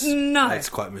ballpark. No, that's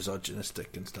quite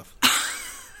misogynistic and stuff.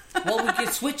 Well, we can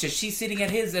switch it. She's sitting at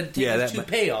his and taking his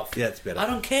toupee off. Yeah, it's better. I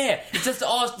don't care. It's just the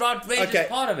outrageous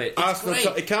part of it. It's great.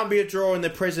 It can't be a draw in the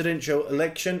presidential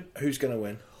election. Who's going to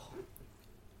win?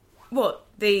 What?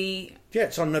 Yeah,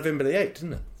 it's on November the 8th,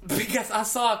 isn't it? Because I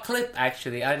saw a clip,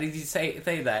 actually. I need to say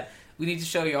that. We need to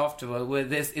show you afterward where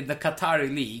this in the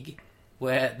Qatari League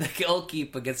where the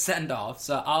goalkeeper gets sent off,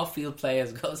 so outfield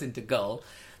players goes into goal.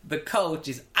 The coach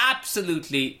is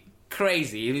absolutely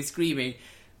crazy. He's screaming.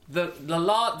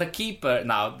 The keeper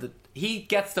now, he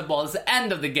gets the ball. It's the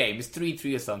end of the game. It's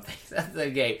 3-3 or something. That's the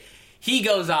game. He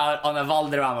goes out on a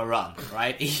Valderrama run,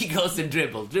 right? He goes and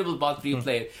dribble about 3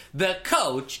 players. The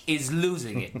coach is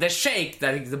losing it. The sheikh,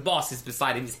 the boss is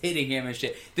beside him, is hitting him and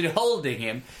shit. They're holding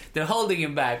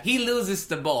him back. He loses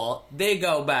the ball. They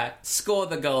go back, score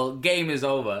the goal. Game is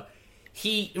over.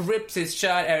 He rips his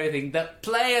shirt, everything. The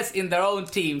players in their own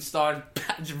team start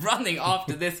running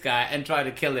after this guy and try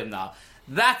to kill him now.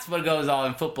 That's what goes on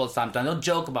in football sometimes. Don't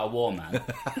joke about war, man.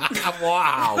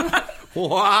 Wow.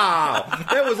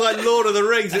 That was like Lord of the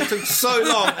Rings. It took so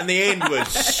long and the end was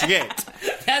shit.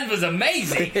 That was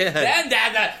amazing. Yeah. Then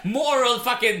that moral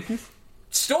fucking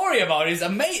story about it is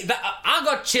amazing. I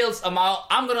got chills.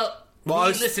 I'm going to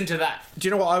Listen to that. Do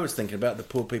you know what I was thinking about? The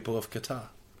poor people of Qatar.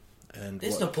 And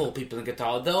There's no poor people in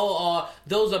Qatar.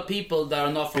 Those are people that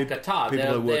are not from Qatar. People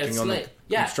they're are working on the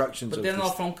constructions. But they're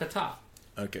not from Qatar.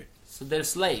 Okay. So they're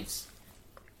slaves.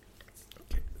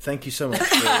 Okay. Thank you so much.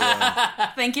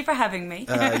 Thank you for having me.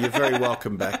 You're very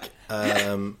welcome back.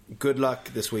 Good luck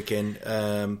this weekend,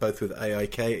 both with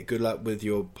AIK. Good luck with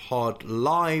your pod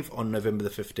live on November the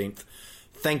 15th.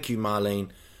 Thank you, Marlene.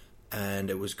 And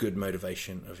it was good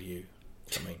motivation of you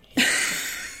coming here.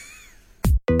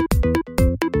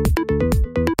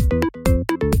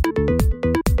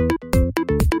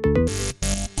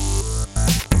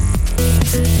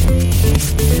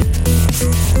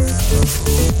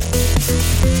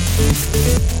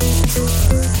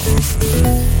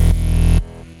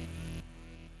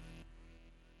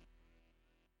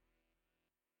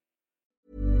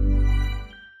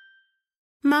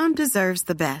 Mom deserves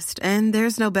the best, and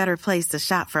there's no better place to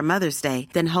shop for Mother's Day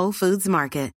than Whole Foods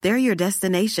Market. They're your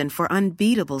destination for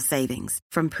unbeatable savings,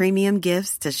 from premium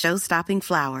gifts to show-stopping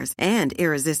flowers and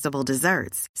irresistible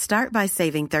desserts. Start by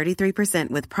saving 33%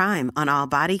 with Prime on all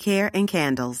body care and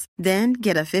candles. Then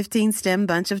get a 15-stem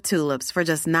bunch of tulips for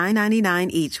just $9.99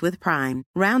 each with Prime.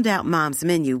 Round out Mom's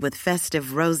menu with festive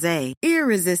rosé,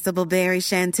 irresistible berry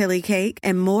chantilly cake,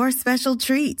 and more special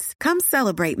treats. Come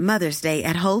celebrate Mother's Day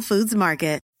at Whole Foods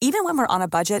Market. Even when we're on a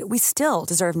budget, we still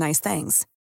deserve nice things.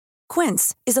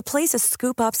 Quince is a place to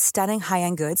scoop up stunning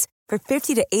high-end goods for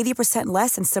 50 to 80%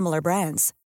 less than similar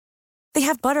brands. They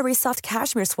have buttery soft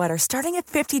cashmere sweaters starting at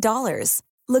 $50,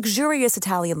 luxurious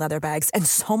Italian leather bags, and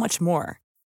so much more.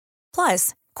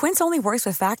 Plus, Quince only works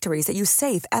with factories that use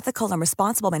safe, ethical, and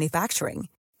responsible manufacturing.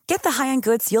 Get the high-end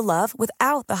goods you'll love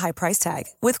without the high price tag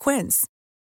with Quince.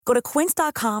 Go to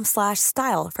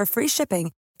quince.com/style for free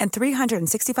shipping and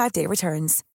 365-day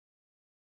returns.